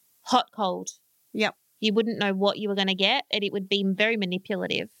hot, cold. Yep. You wouldn't know what you were going to get, and it would be very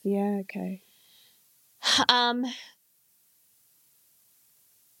manipulative. Yeah, okay.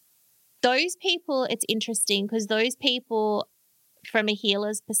 Those people, it's interesting because those people, from a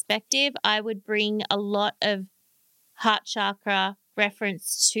healer's perspective, I would bring a lot of heart chakra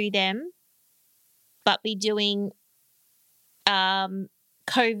reference to them, but be doing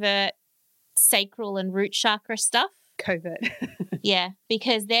covert sacral and root chakra stuff. Covert. Yeah,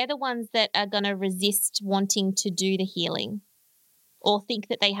 because they're the ones that are going to resist wanting to do the healing or think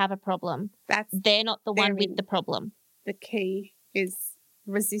that they have a problem. They're not the one with the problem. The key is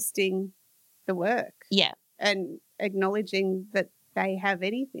resisting the work. Yeah. And acknowledging that they have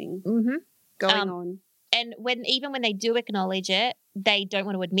anything going on. And even when they do acknowledge it, they don't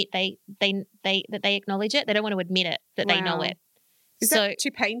want to admit that they acknowledge it. They don't want to admit it, that they know it. Is that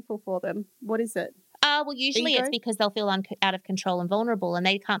too painful for them? What is it? Well, usually it's because they'll feel out of control and vulnerable, and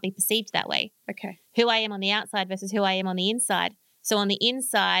they can't be perceived that way. Okay. Who I am on the outside versus who I am on the inside. So on the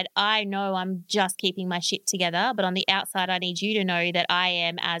inside, I know I'm just keeping my shit together, but on the outside, I need you to know that I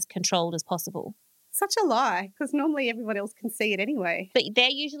am as controlled as possible. Such a lie, because normally everyone else can see it anyway. But they're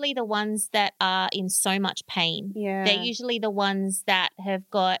usually the ones that are in so much pain. Yeah. They're usually the ones that have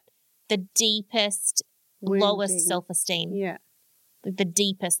got the deepest, lowest self-esteem. Yeah. The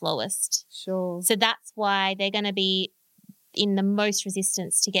deepest, lowest. Sure. So that's why they're going to be in the most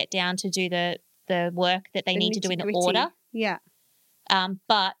resistance to get down to do the work that they need to do in order. Yeah.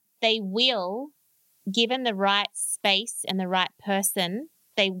 But they will, given the right space and the right person,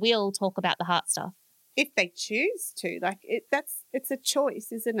 they will talk about the heart stuff. If they choose to, it's a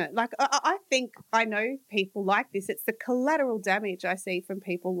choice, isn't it? Like I think I know people like this. It's the collateral damage I see from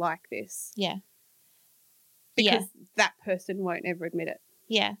people like this. Yeah. Because that person won't ever admit it.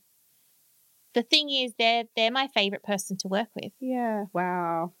 Yeah. The thing is, they're my favorite person to work with. Yeah.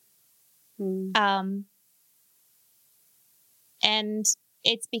 Wow. And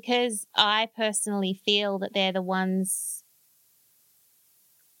it's because I personally feel that they're the ones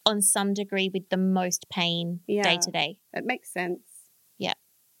on some degree with the most pain day to day. It makes sense. Yeah.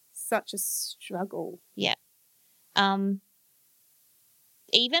 Such a struggle. Yeah.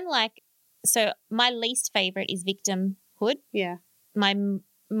 Even so my least favorite is victimhood. Yeah. My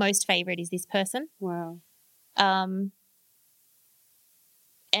most favorite is this person. Wow. And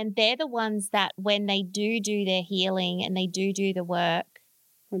they're the ones that when they do their healing and they do the work.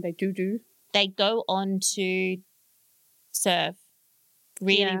 When they do. They go on to serve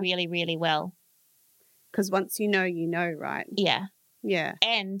really, really, really well. Because once you know, right? Yeah. Yeah.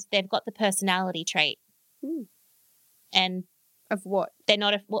 And they've got the personality trait. And of what? They're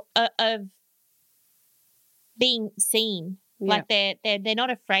not of being seen. Yeah. Like they're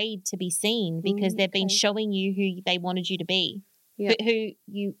not afraid to be seen because they've been showing you who they wanted you to be. Yeah. Who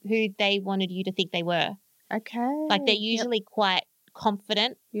they wanted you to think they were. Okay. Like they're usually quite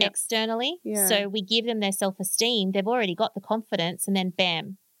confident externally. Yeah. So we give them their self-esteem. They've already got the confidence and then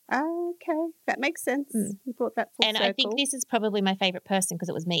bam. Okay. That makes sense. You brought that full circle. I think this is probably my favorite person because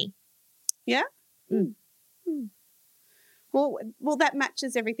it was me. Yeah? Well, that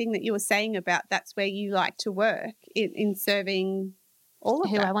matches everything that you were saying about that's where you like to work in serving all of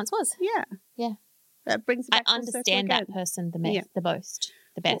who I once was. Yeah. Yeah. That brings it back I understand that person the best.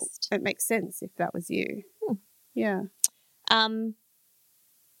 Well, it makes sense if that was you. Yeah.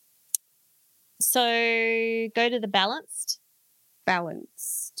 So go to the balanced.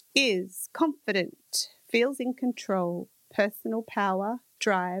 Balanced is confident, feels in control, personal power,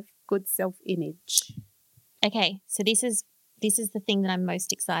 drive, good self-image. Okay, so this is the thing that I'm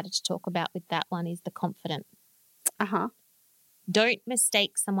most excited to talk about with that one is the confident. Don't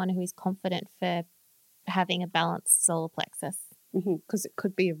mistake someone who is confident for having a balanced solar plexus. Because it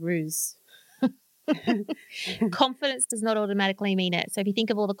could be a ruse. Confidence does not automatically mean it. So if you think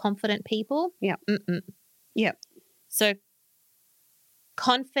of all the confident people. Yeah. Yeah. So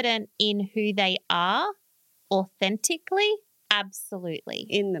confident in who they are authentically, absolutely.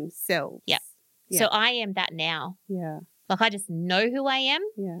 In themselves. Yep. Yeah. So I am that now. Yeah. Like I just know who I am,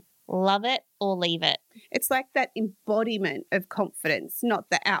 Yeah. love it or leave it. It's like that embodiment of confidence,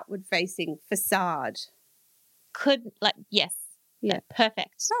 not the outward facing facade. Yes. Yeah.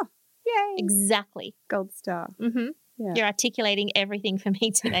 Perfect. Oh, yay. Exactly. Gold star. Mm-hmm. Yeah. You're articulating everything for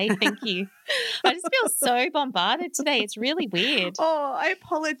me today. Thank you. I just feel so bombarded today. It's really weird. Oh, I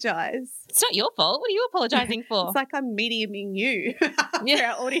apologize. It's not your fault. What are you apologizing for? It's like I'm mediuming you for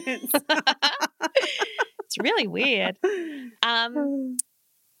our audience. It's really weird.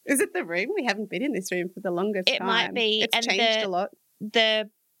 Is it the room? We haven't been in this room for the longest time. It might be. It's changed a lot. The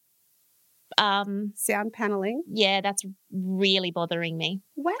sound paneling. Yeah, that's really bothering me.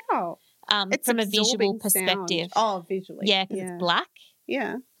 Wow. It's from a visual absorbing perspective. sound. Oh, visually. Yeah, because it's black.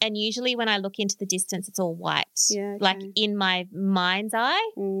 Yeah. And usually when I look into the distance, it's all white. Yeah. Okay. Like in my mind's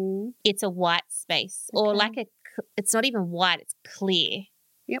eye, it's a white space. Okay. Or like it's not even white, it's clear.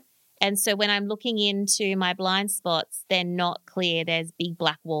 Yep. And so when I'm looking into my blind spots, they're not clear. There's big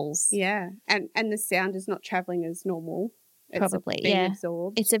black walls. Yeah. And the sound is not travelling as normal. Probably, it's being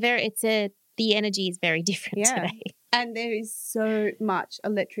absorbed. The energy is very different today. And there is so much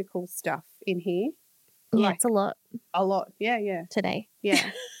electrical stuff in here. Yeah, it's a lot. A lot. Yeah, yeah. Today.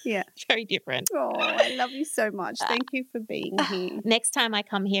 Yeah, yeah. Very different. Oh, I love you so much. Thank you for being here. Next time I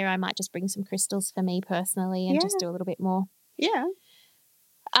come here, I might just bring some crystals for me personally and just do a little bit more. Yeah.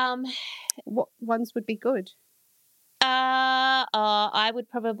 What ones would be good? I would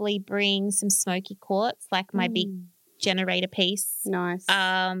probably bring some smoky quartz, like my big generator piece. Nice.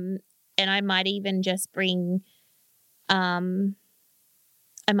 And I might even just bring some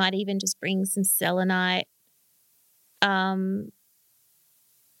selenite. I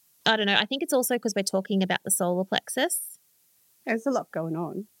don't know. I think it's also because we're talking about the solar plexus. There's a lot going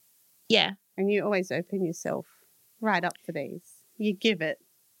on. Yeah. And you always open yourself right up for these. You give it.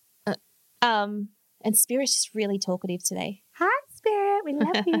 And Spirit's just really talkative today. Hi, Spirit. We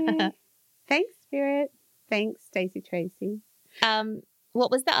love you. Thanks, Spirit. Thanks, Stacey Tracy. What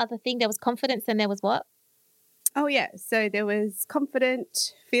was the other thing? There was confidence and there was what? Oh, yeah. So there was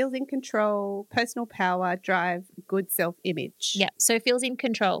confident, feels in control, personal power, drive, good self-image. Yep. So feels in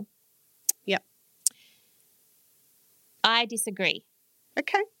control. Yep. I disagree.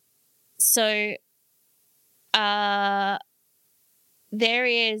 Okay. So there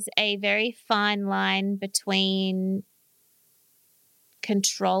is a very fine line between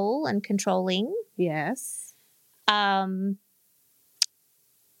control and controlling. Yes.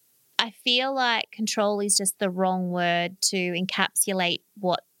 I feel like control is just the wrong word to encapsulate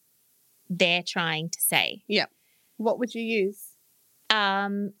what they're trying to say. Yeah. What would you use?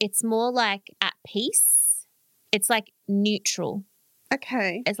 It's more like at peace. It's like neutral.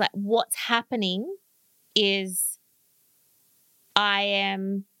 Okay. It's like what's happening is I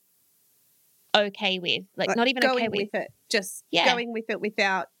am okay with. Like not even okay with it. Just going with it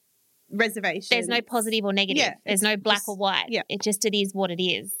without reservations. There's no positive or negative. Yeah, there's no black or white. Yeah. It is what it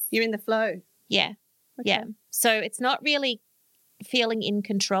is. You're in the flow. Yeah. Okay. Yeah. So it's not really feeling in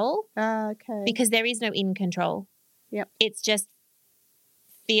control. Okay. Because there is no in control. Yep. It's just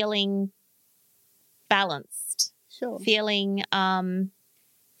feeling balanced. Sure. Feeling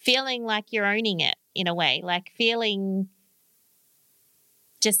like you're owning it in a way. Like feeling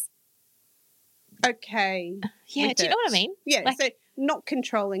just okay. Yeah, do you know what I mean? Yeah. Like, so not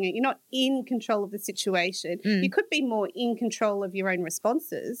controlling it. You're not in control of the situation. You could be more in control of your own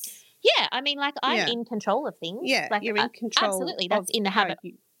responses. Yeah, I mean, like I'm in control of things. Yeah, like, you're in control. Absolutely, that's in the habit.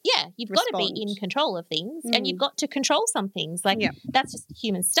 You've got to be in control of things, and you've got to control some things. Like that's just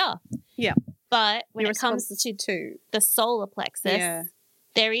human stuff. Yeah. But when it comes to the solar plexus,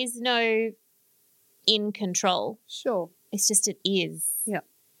 there is no in control. Sure. It's just it is. Yeah.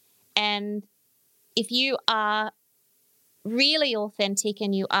 And if you are really authentic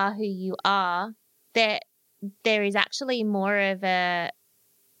and you are who you are, there is actually more of a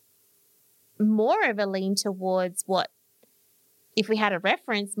lean towards what, if we had a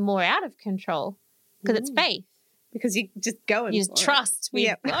reference, more out of control, because it's faith. Because you're just going. You just trust.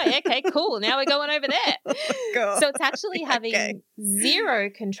 Oh, okay, cool. Now we're going over there. God. So it's actually having zero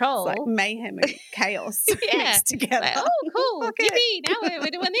control. It's like mayhem and chaos mixed together. Like, oh, cool. Okay. Yippee. Now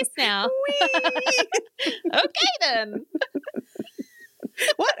we're doing this now. Okay, then.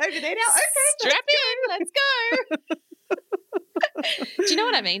 What? Over there now? Okay. Strap in. Let's go. Do you know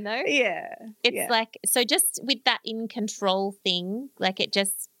what I mean, though? Yeah. It's like, so just with that in control thing, like it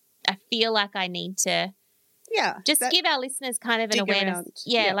just, I feel like I need to. Yeah. Just give our listeners kind of an awareness.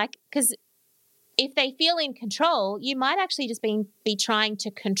 Yeah. Like, because if they feel in control, you might actually just be trying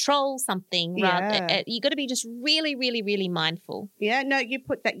to control something. Yeah. You got to be just really, really, really mindful. Yeah, no, you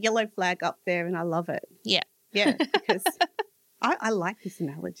put that yellow flag up there and I love it. Yeah. Yeah, because I like this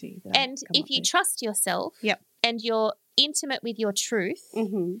analogy. And if you trust yourself and you're intimate with your truth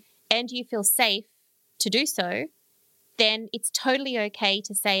and you feel safe to do so, then it's totally okay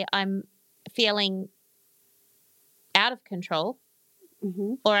to say I'm feeling out of control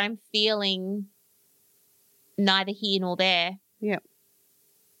or I'm feeling neither here nor there. Yep.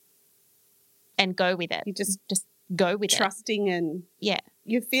 And go with it. You just go with trusting and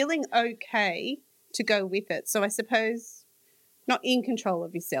you're feeling okay to go with it. So I suppose not in control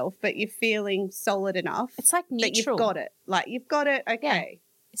of yourself, but you're feeling solid enough. It's like neutral. That you've got it. Like you've got it. Okay.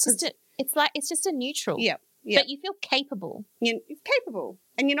 Yeah. It's just a neutral. Yeah. But you feel capable. You're capable.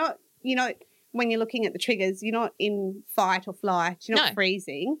 And you're not, when you're looking at the triggers, you're not in fight or flight. You're not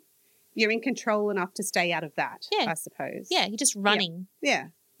freezing. You're in control enough to stay out of that, I suppose. Yeah, you're just running. Yeah.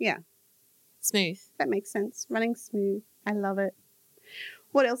 Smooth. That makes sense. Running smooth. I love it.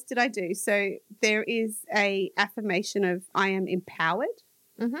 What else did I do? So there is a affirmation of I am empowered.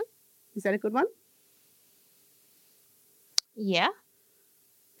 Mm-hmm. Is that a good one? Yeah.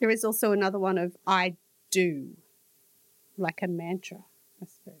 There is also another one of I do, like a mantra, I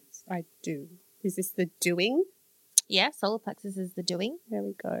suppose. I do. Is this the doing? Yeah, solar plexus is the doing. There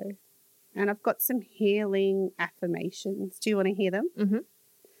we go. And I've got some healing affirmations. Do you want to hear them? Mm-hmm.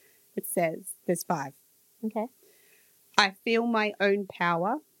 It says, there's 5. Okay. I feel my own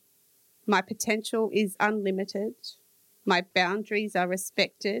power. My potential is unlimited. My boundaries are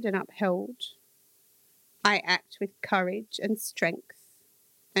respected and upheld. I act with courage and strength,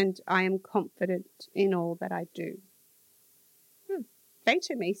 and I am confident in all that I do. They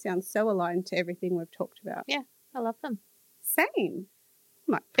to me sound so aligned to everything we've talked about. Yeah, I love them. Same.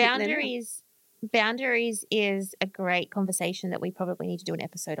 Boundaries is a great conversation that we probably need to do an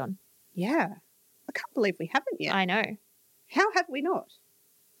episode on. Yeah. I can't believe we haven't yet. I know. How have we not?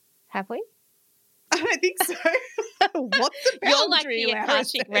 Have we? I don't think so. What's the boundary? You're like the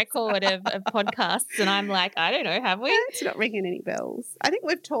Akashic record of podcasts, and I'm like, I don't know, have we? It's not ringing any bells. I think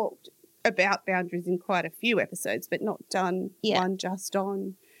we've talked about boundaries in quite a few episodes, but not done one just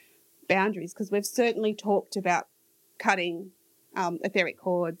on boundaries, because we've certainly talked about cutting etheric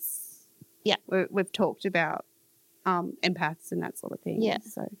cords. Yeah. We've talked about empaths and that sort of thing. Yeah.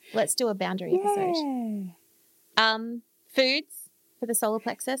 So let's do a boundary episode. Foods for the solar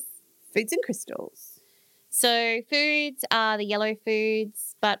plexus. Foods and crystals. So foods are the yellow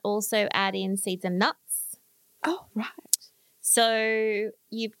foods, but also add in seeds and nuts. Oh, right. So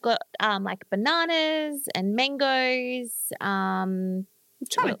you've got like bananas and mangoes. I'm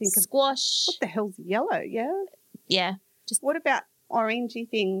trying to think of squash. What the hell's yellow? Yeah. Yeah. What about orangey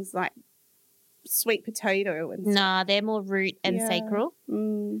things like sweet potato and stuff? Nah, they're more root and sacral.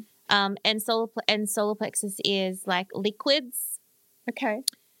 Mm. And solar plexus is like liquids. Okay.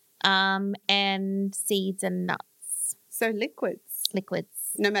 And seeds and nuts. So liquids.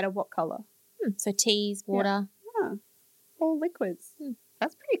 No matter what colour. So teas, water. Yeah. All liquids.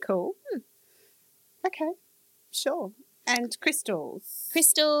 That's pretty cool. Okay. Sure. And crystals.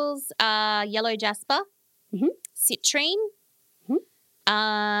 Crystals are yellow jasper, citrine.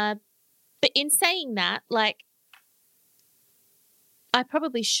 But in saying that, like, I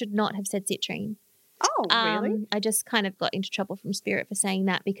probably should not have said citrine. Oh, really? I just kind of got into trouble from Spirit for saying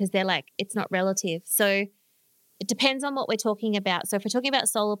that because they're like, it's not relative. So it depends on what we're talking about. So if we're talking about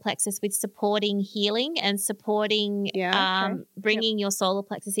solar plexus with supporting healing and supporting bringing your solar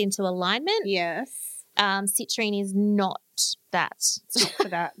plexus into alignment. Yes. Citrine is not that. It's not for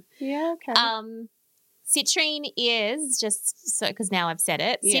that. Yeah, okay. Citrine is just so because now I've said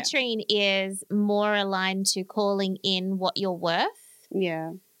it. Yeah. Citrine is more aligned to calling in what you're worth.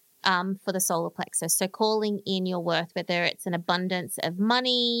 Yeah. For the solar plexus. So calling in your worth, whether it's an abundance of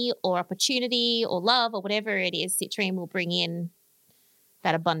money or opportunity or love or whatever it is, citrine will bring in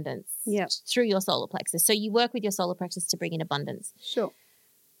that abundance through your solar plexus. So you work with your solar plexus to bring in abundance. Sure.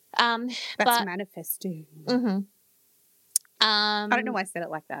 That's manifesting. Mm-hmm. I don't know why I said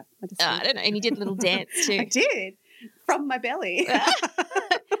it like that. I don't know. And you did a little dance too. I did. From my belly.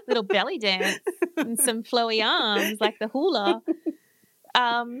 Little belly dance and some flowy arms like the hula.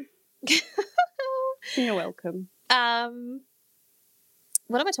 You're welcome. What am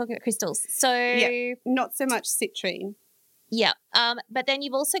I talking about? Crystals. So not so much citrine. Yeah. But then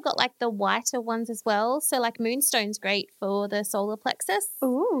you've also got like the whiter ones as well. So like moonstone's great for the solar plexus.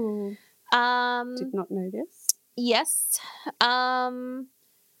 Ooh. Did not know this. Yes.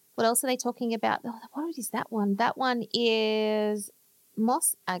 What else are they talking about? Oh, what is that one? That one is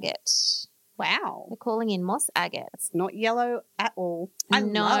moss agate. Wow. They're calling in moss agate. It's not yellow at all. I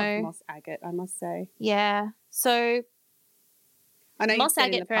No. love moss agate, I must say. Yeah. So I know moss you've said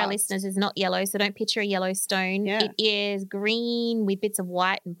in agate the for our past- listeners is not yellow, so don't picture a yellow stone. Yeah. It is green with bits of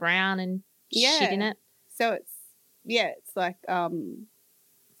white and brown and shit in it. So it's like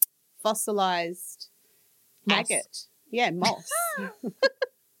fossilized Moss. agate. Yeah, moss.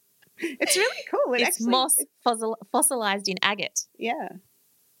 It's really cool. It's moss fossilized in agate. Yeah.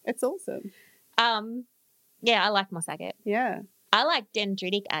 It's awesome. Yeah, I like moss agate. Yeah. I like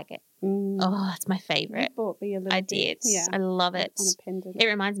dendritic agate. Oh, it's my You favorite. bought me a little I bit. did. Yeah. I love it. On a pendant. It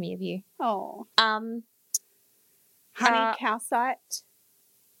reminds me of you. Oh. Um, Honey calcite.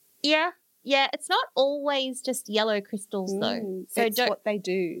 yeah. It's not always just yellow crystals though. So it's what they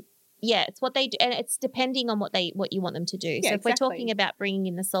do. Yeah, it's what they do, and it's depending on what you want them to do. Yeah, so if we're exactly. talking about bringing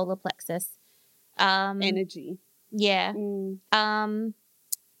in the solar plexus, Energy. yeah,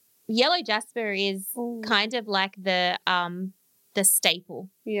 yellow jasper is Ooh. kind of like the staple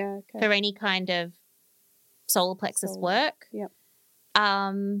Yeah. Okay. for any kind of solar plexus work. Yep.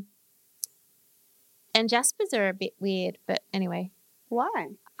 And jaspers are a bit weird, but anyway, Why?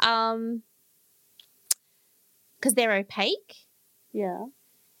 because they're opaque. Yeah.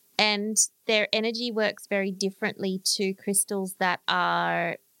 And their energy works very differently to crystals that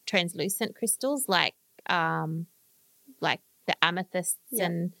are translucent crystals, like the amethysts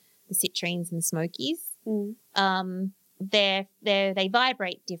and the citrines and the smokies. They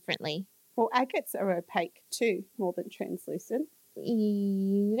vibrate differently. Well, agates are opaque too, more than translucent.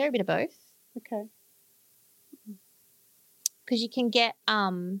 They're a bit of both. Okay. Because you can get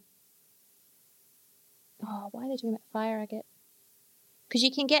why are they doing that fire agate? Because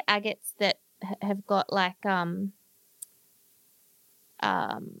you can get agates that have got like they're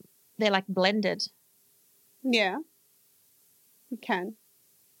like blended. Yeah. You can.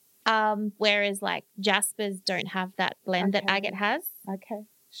 Whereas like jaspers don't have that blend that Okay. agate has. Okay.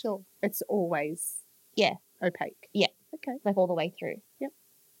 Sure. It's always opaque. Yeah. Okay. Like all the way through. Yep.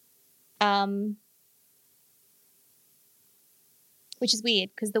 Which is weird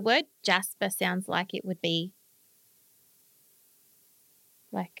because the word jasper sounds like it would be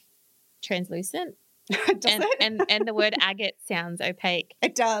like translucent. Does it? And the word agate sounds opaque.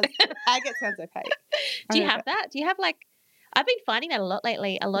 It does. Agate sounds opaque. Do you have that? Do you have like I've been finding that a lot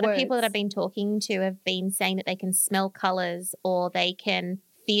lately. A lot of people that Words. I've been talking to have been saying that they can smell colours or they can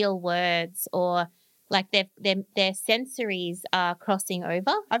feel words or like their sensories are crossing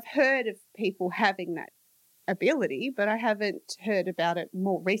over. I've heard of people having that ability, but I haven't heard about it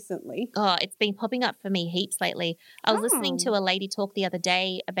more recently. Oh, it's been popping up for me heaps lately. I was listening to a lady talk the other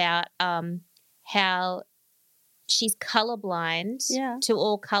day about how she's colorblind to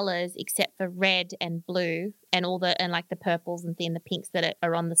all colors except for red and blue and like the purples and the pinks that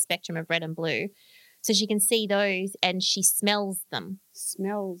are on the spectrum of red and blue. So she can see those and she smells them.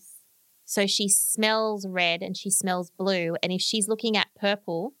 Smells. So she smells red and she smells blue, and if she's looking at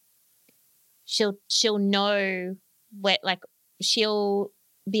purple, she'll know she'll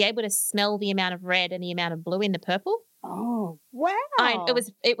be able to smell the amount of red and the amount of blue in the purple. Oh, wow.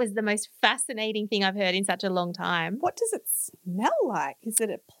 It was the most fascinating thing I've heard in such a long time. What does it smell like? Is it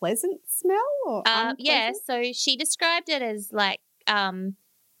a pleasant smell or unpleasant? Yeah, so she described it as like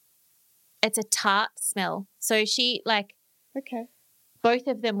it's a tart smell. So she Okay. both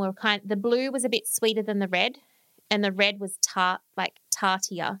of them were the blue was a bit sweeter than the red and the red was tartier.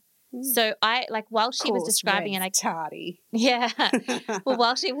 So while she was describing it, tarty. Yeah. Well,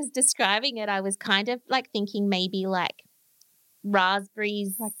 while she was describing it, I was kind of thinking maybe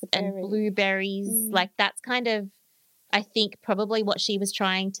raspberries and blueberries. Like that's kind of, I think, probably what she was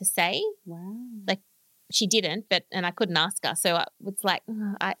trying to say. Wow. Like she didn't, and I couldn't ask her. So it's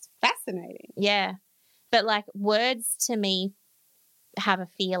it's fascinating. Yeah. But words to me have a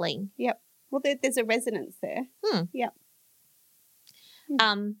feeling. Yep. Well, there's a resonance there. Yep.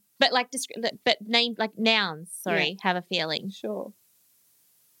 But names like nouns, have a feeling. Sure.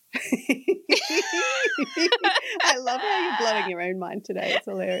 I love how you're blowing your own mind today. It's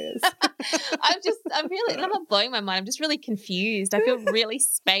hilarious. I'm not blowing my mind. I'm just really confused. I feel really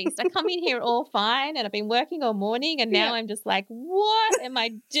spaced. I come in here all fine and I've been working all morning and now I'm just like, what am I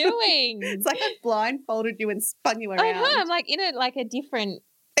doing? It's like I blindfolded you and spun you around. I know. I'm in a different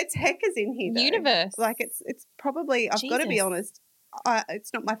It's heckers in here, though. Universe. It's probably, I've got to be honest,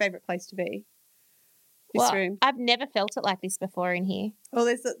 it's not my favourite place to be. This room. I've never felt it like this before in here. Well,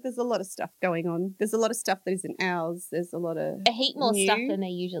 there's a lot of stuff going on. There's a lot of stuff that isn't ours. There's a lot of a heap more stuff than there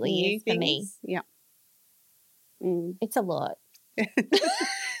usually is for me. Yeah. It's a lot.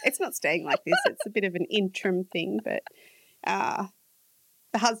 It's not staying like this. It's a bit of an interim thing, but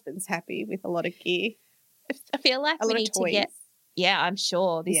The husband's happy with a lot of gear. I feel like A we lot of need to toys. get. Yeah, I'm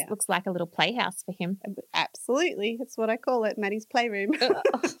sure this Yeah. looks like a little playhouse for him. Absolutely. That's what I call it, Maddie's playroom.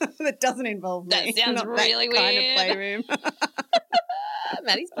 That doesn't involve me. That sounds Not really that kind of weird. playroom.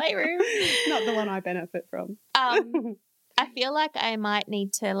 Maddie's playroom. Not the one I benefit from. I feel like I might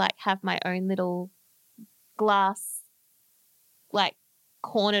need to like have my own little glass, like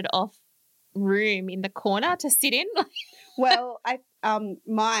cornered off room in the corner to sit in. Well,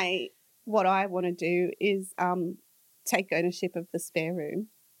 what I want to do is take ownership of the spare room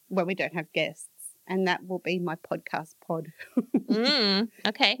when we don't have guests, and that will be my podcast pod.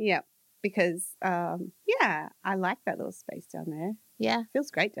 Okay. Yeah, because I like that little space down there. Yeah. Feels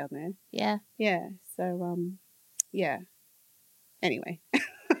great down there. Yeah. Yeah. So yeah. Anyway.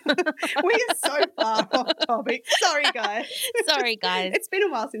 We are so far off topic. Sorry, guys. Sorry, guys. It's been a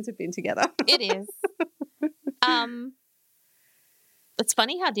while since we've been together. It is. It's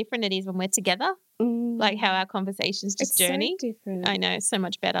funny how different it is when we're together. Like how our conversations just journey. So different. I know, so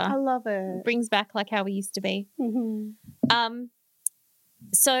much better. I love it. Brings back like how we used to be. Mm-hmm.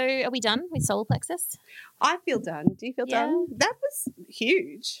 So are we done with solar plexus? I feel done. Do you feel done? That was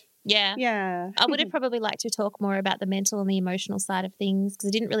huge. Yeah. Yeah. I would have probably liked to talk more about the mental and the emotional side of things because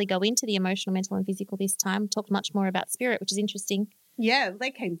I didn't really go into the emotional, mental and physical this time. Talked much more about spirit, which is interesting. Yeah,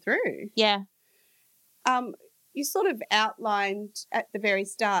 they came through. Yeah. You sort of outlined at the very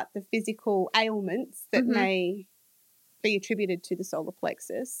start the physical ailments that may be attributed to the solar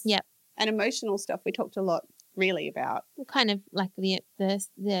plexus. Yep. And emotional stuff we talked a lot really about. Kind of like the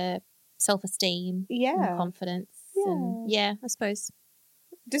self-esteem and confidence. Yeah. And I suppose.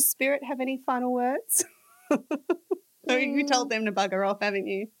 Does spirit have any final words? You told them to bugger off, haven't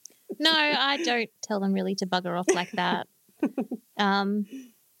you? No, I don't tell them really to bugger off like that. No.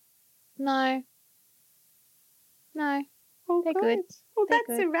 Oh, they're good. Well, They're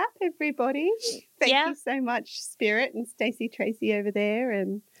that's good. a wrap, everybody. Thank you so much, Spirit and Stacey Tracy over there.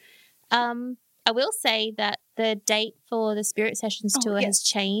 And I will say that the date for the Spirit Sessions tour has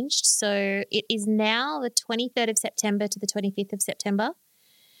changed. So it is now the 23rd of September to the 25th of September.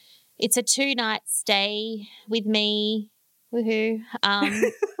 It's a 2-night stay with me. Woohoo.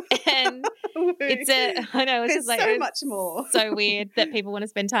 And I know, it's there's just like so much more. So weird that people want to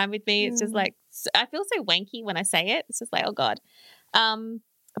spend time with me. It's just like, I feel so wanky when I say it. It's just like, oh God.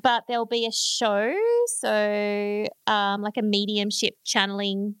 But there'll be a show. So like a mediumship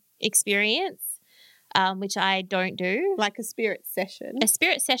channeling experience, which I don't do. Like a spirit session. A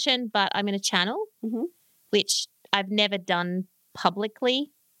spirit session, but I'm going to channel, which I've never done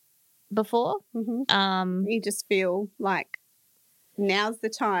publicly before. You just feel like now's the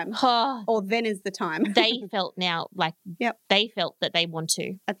time or then is the time. They felt now like they felt that they want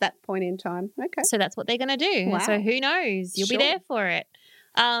to. At that point in time. Okay. So that's what they're going to do. Wow. So who knows? You'll be there for it.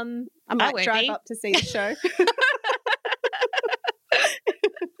 I might drive up to see the show.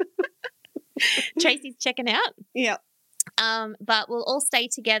 Tracy's checking out. Yeah. But we'll all stay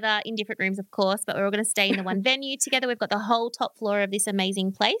together in different rooms, of course, but we're all going to stay in the one venue together. We've got the whole top floor of this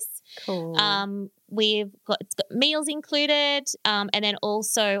amazing place. Cool. It's got meals included. And then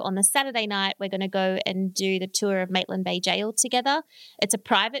also on the Saturday night, we're going to go and do the tour of Maitland Bay Jail together. It's a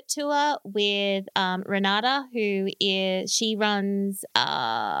private tour with Renata, she runs,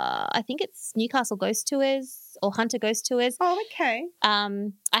 I think it's Newcastle Ghost Tours or Hunter Ghost Tours. Oh, okay.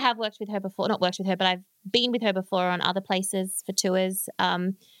 I have worked with her before, not worked with her, but I've been with her before on other places for tours.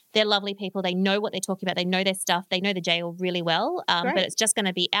 They're lovely people. They know what they're talking about. They know their stuff. They know the jail really well. But it's just going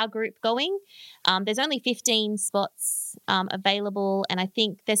to be our group going. There's only 15 spots available, and I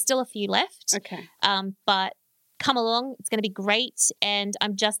think there's still a few left. Okay. But come along. It's going to be great. And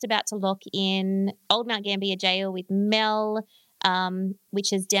I'm just about to lock in Old Mount Gambier Jail with Mel,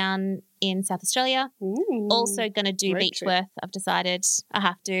 which is down in South Australia. Ooh, also going to do road Beechworth. I've decided I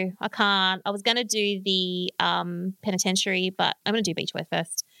have to. I can't. I was going to do the penitentiary, but I'm going to do Beechworth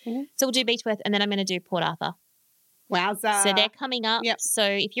first. Mm-hmm. So we'll do Beechworth and then I'm going to do Port Arthur. Wowza. So they're coming up. Yep. So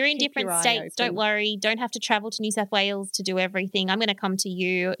if you're in Keep different your eye states, don't open. worry. Don't have to travel to New South Wales to do everything. I'm going to come to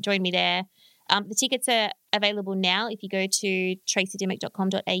you. Join me there. The tickets are available now if you go to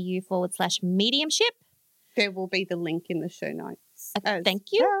tracydimmock.com.au/mediumship. There will be the link in the show notes. Thank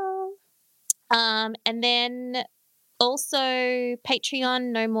you. And then also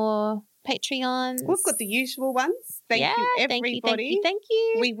Patreon, no more Patreons. We've got the usual ones. Thank you, everybody. Thank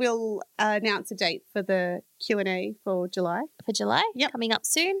you. We will announce a date for the Q&A for July. For July? Yep. Coming up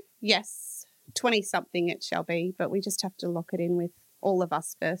soon? Yes, 20-something it shall be, but we just have to lock it in with all of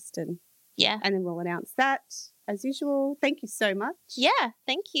us first and then we'll announce that as usual. Thank you so much. Yeah,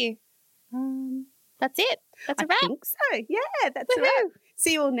 thank you. That's it. That's a wrap. I think so. Yeah, that's a wrap.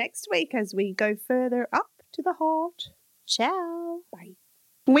 See you all next week as we go further up to the heart. Ciao. Bye.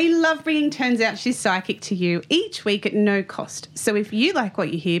 We love bringing Turns Out She's Psychic to you each week at no cost. So if you like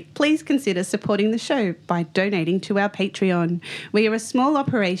what you hear, please consider supporting the show by donating to our Patreon. We are a small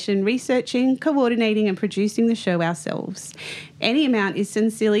operation researching, coordinating and producing the show ourselves. Any amount is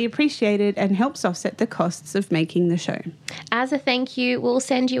sincerely appreciated and helps offset the costs of making the show. As a thank you, we'll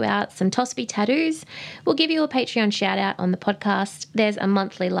send you out some Tosby tattoos. We'll give you a Patreon shout out on the podcast. There's a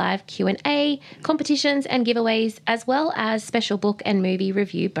monthly live Q&A, competitions and giveaways, as well as special book and movie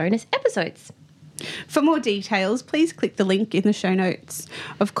review bonus episodes. For more details, please click the link in the show notes.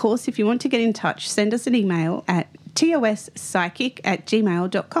 Of course, if you want to get in touch, send us an email at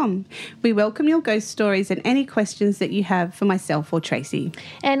tospsychic@gmail.com. We welcome your ghost stories and any questions that you have for myself or Tracy.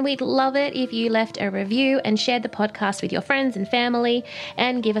 And we'd love it if you left a review and shared the podcast with your friends and family,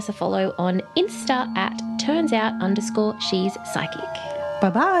 and give us a follow on Insta at turns out_she's psychic.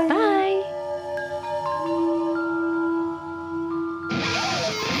 Bye-bye. Bye.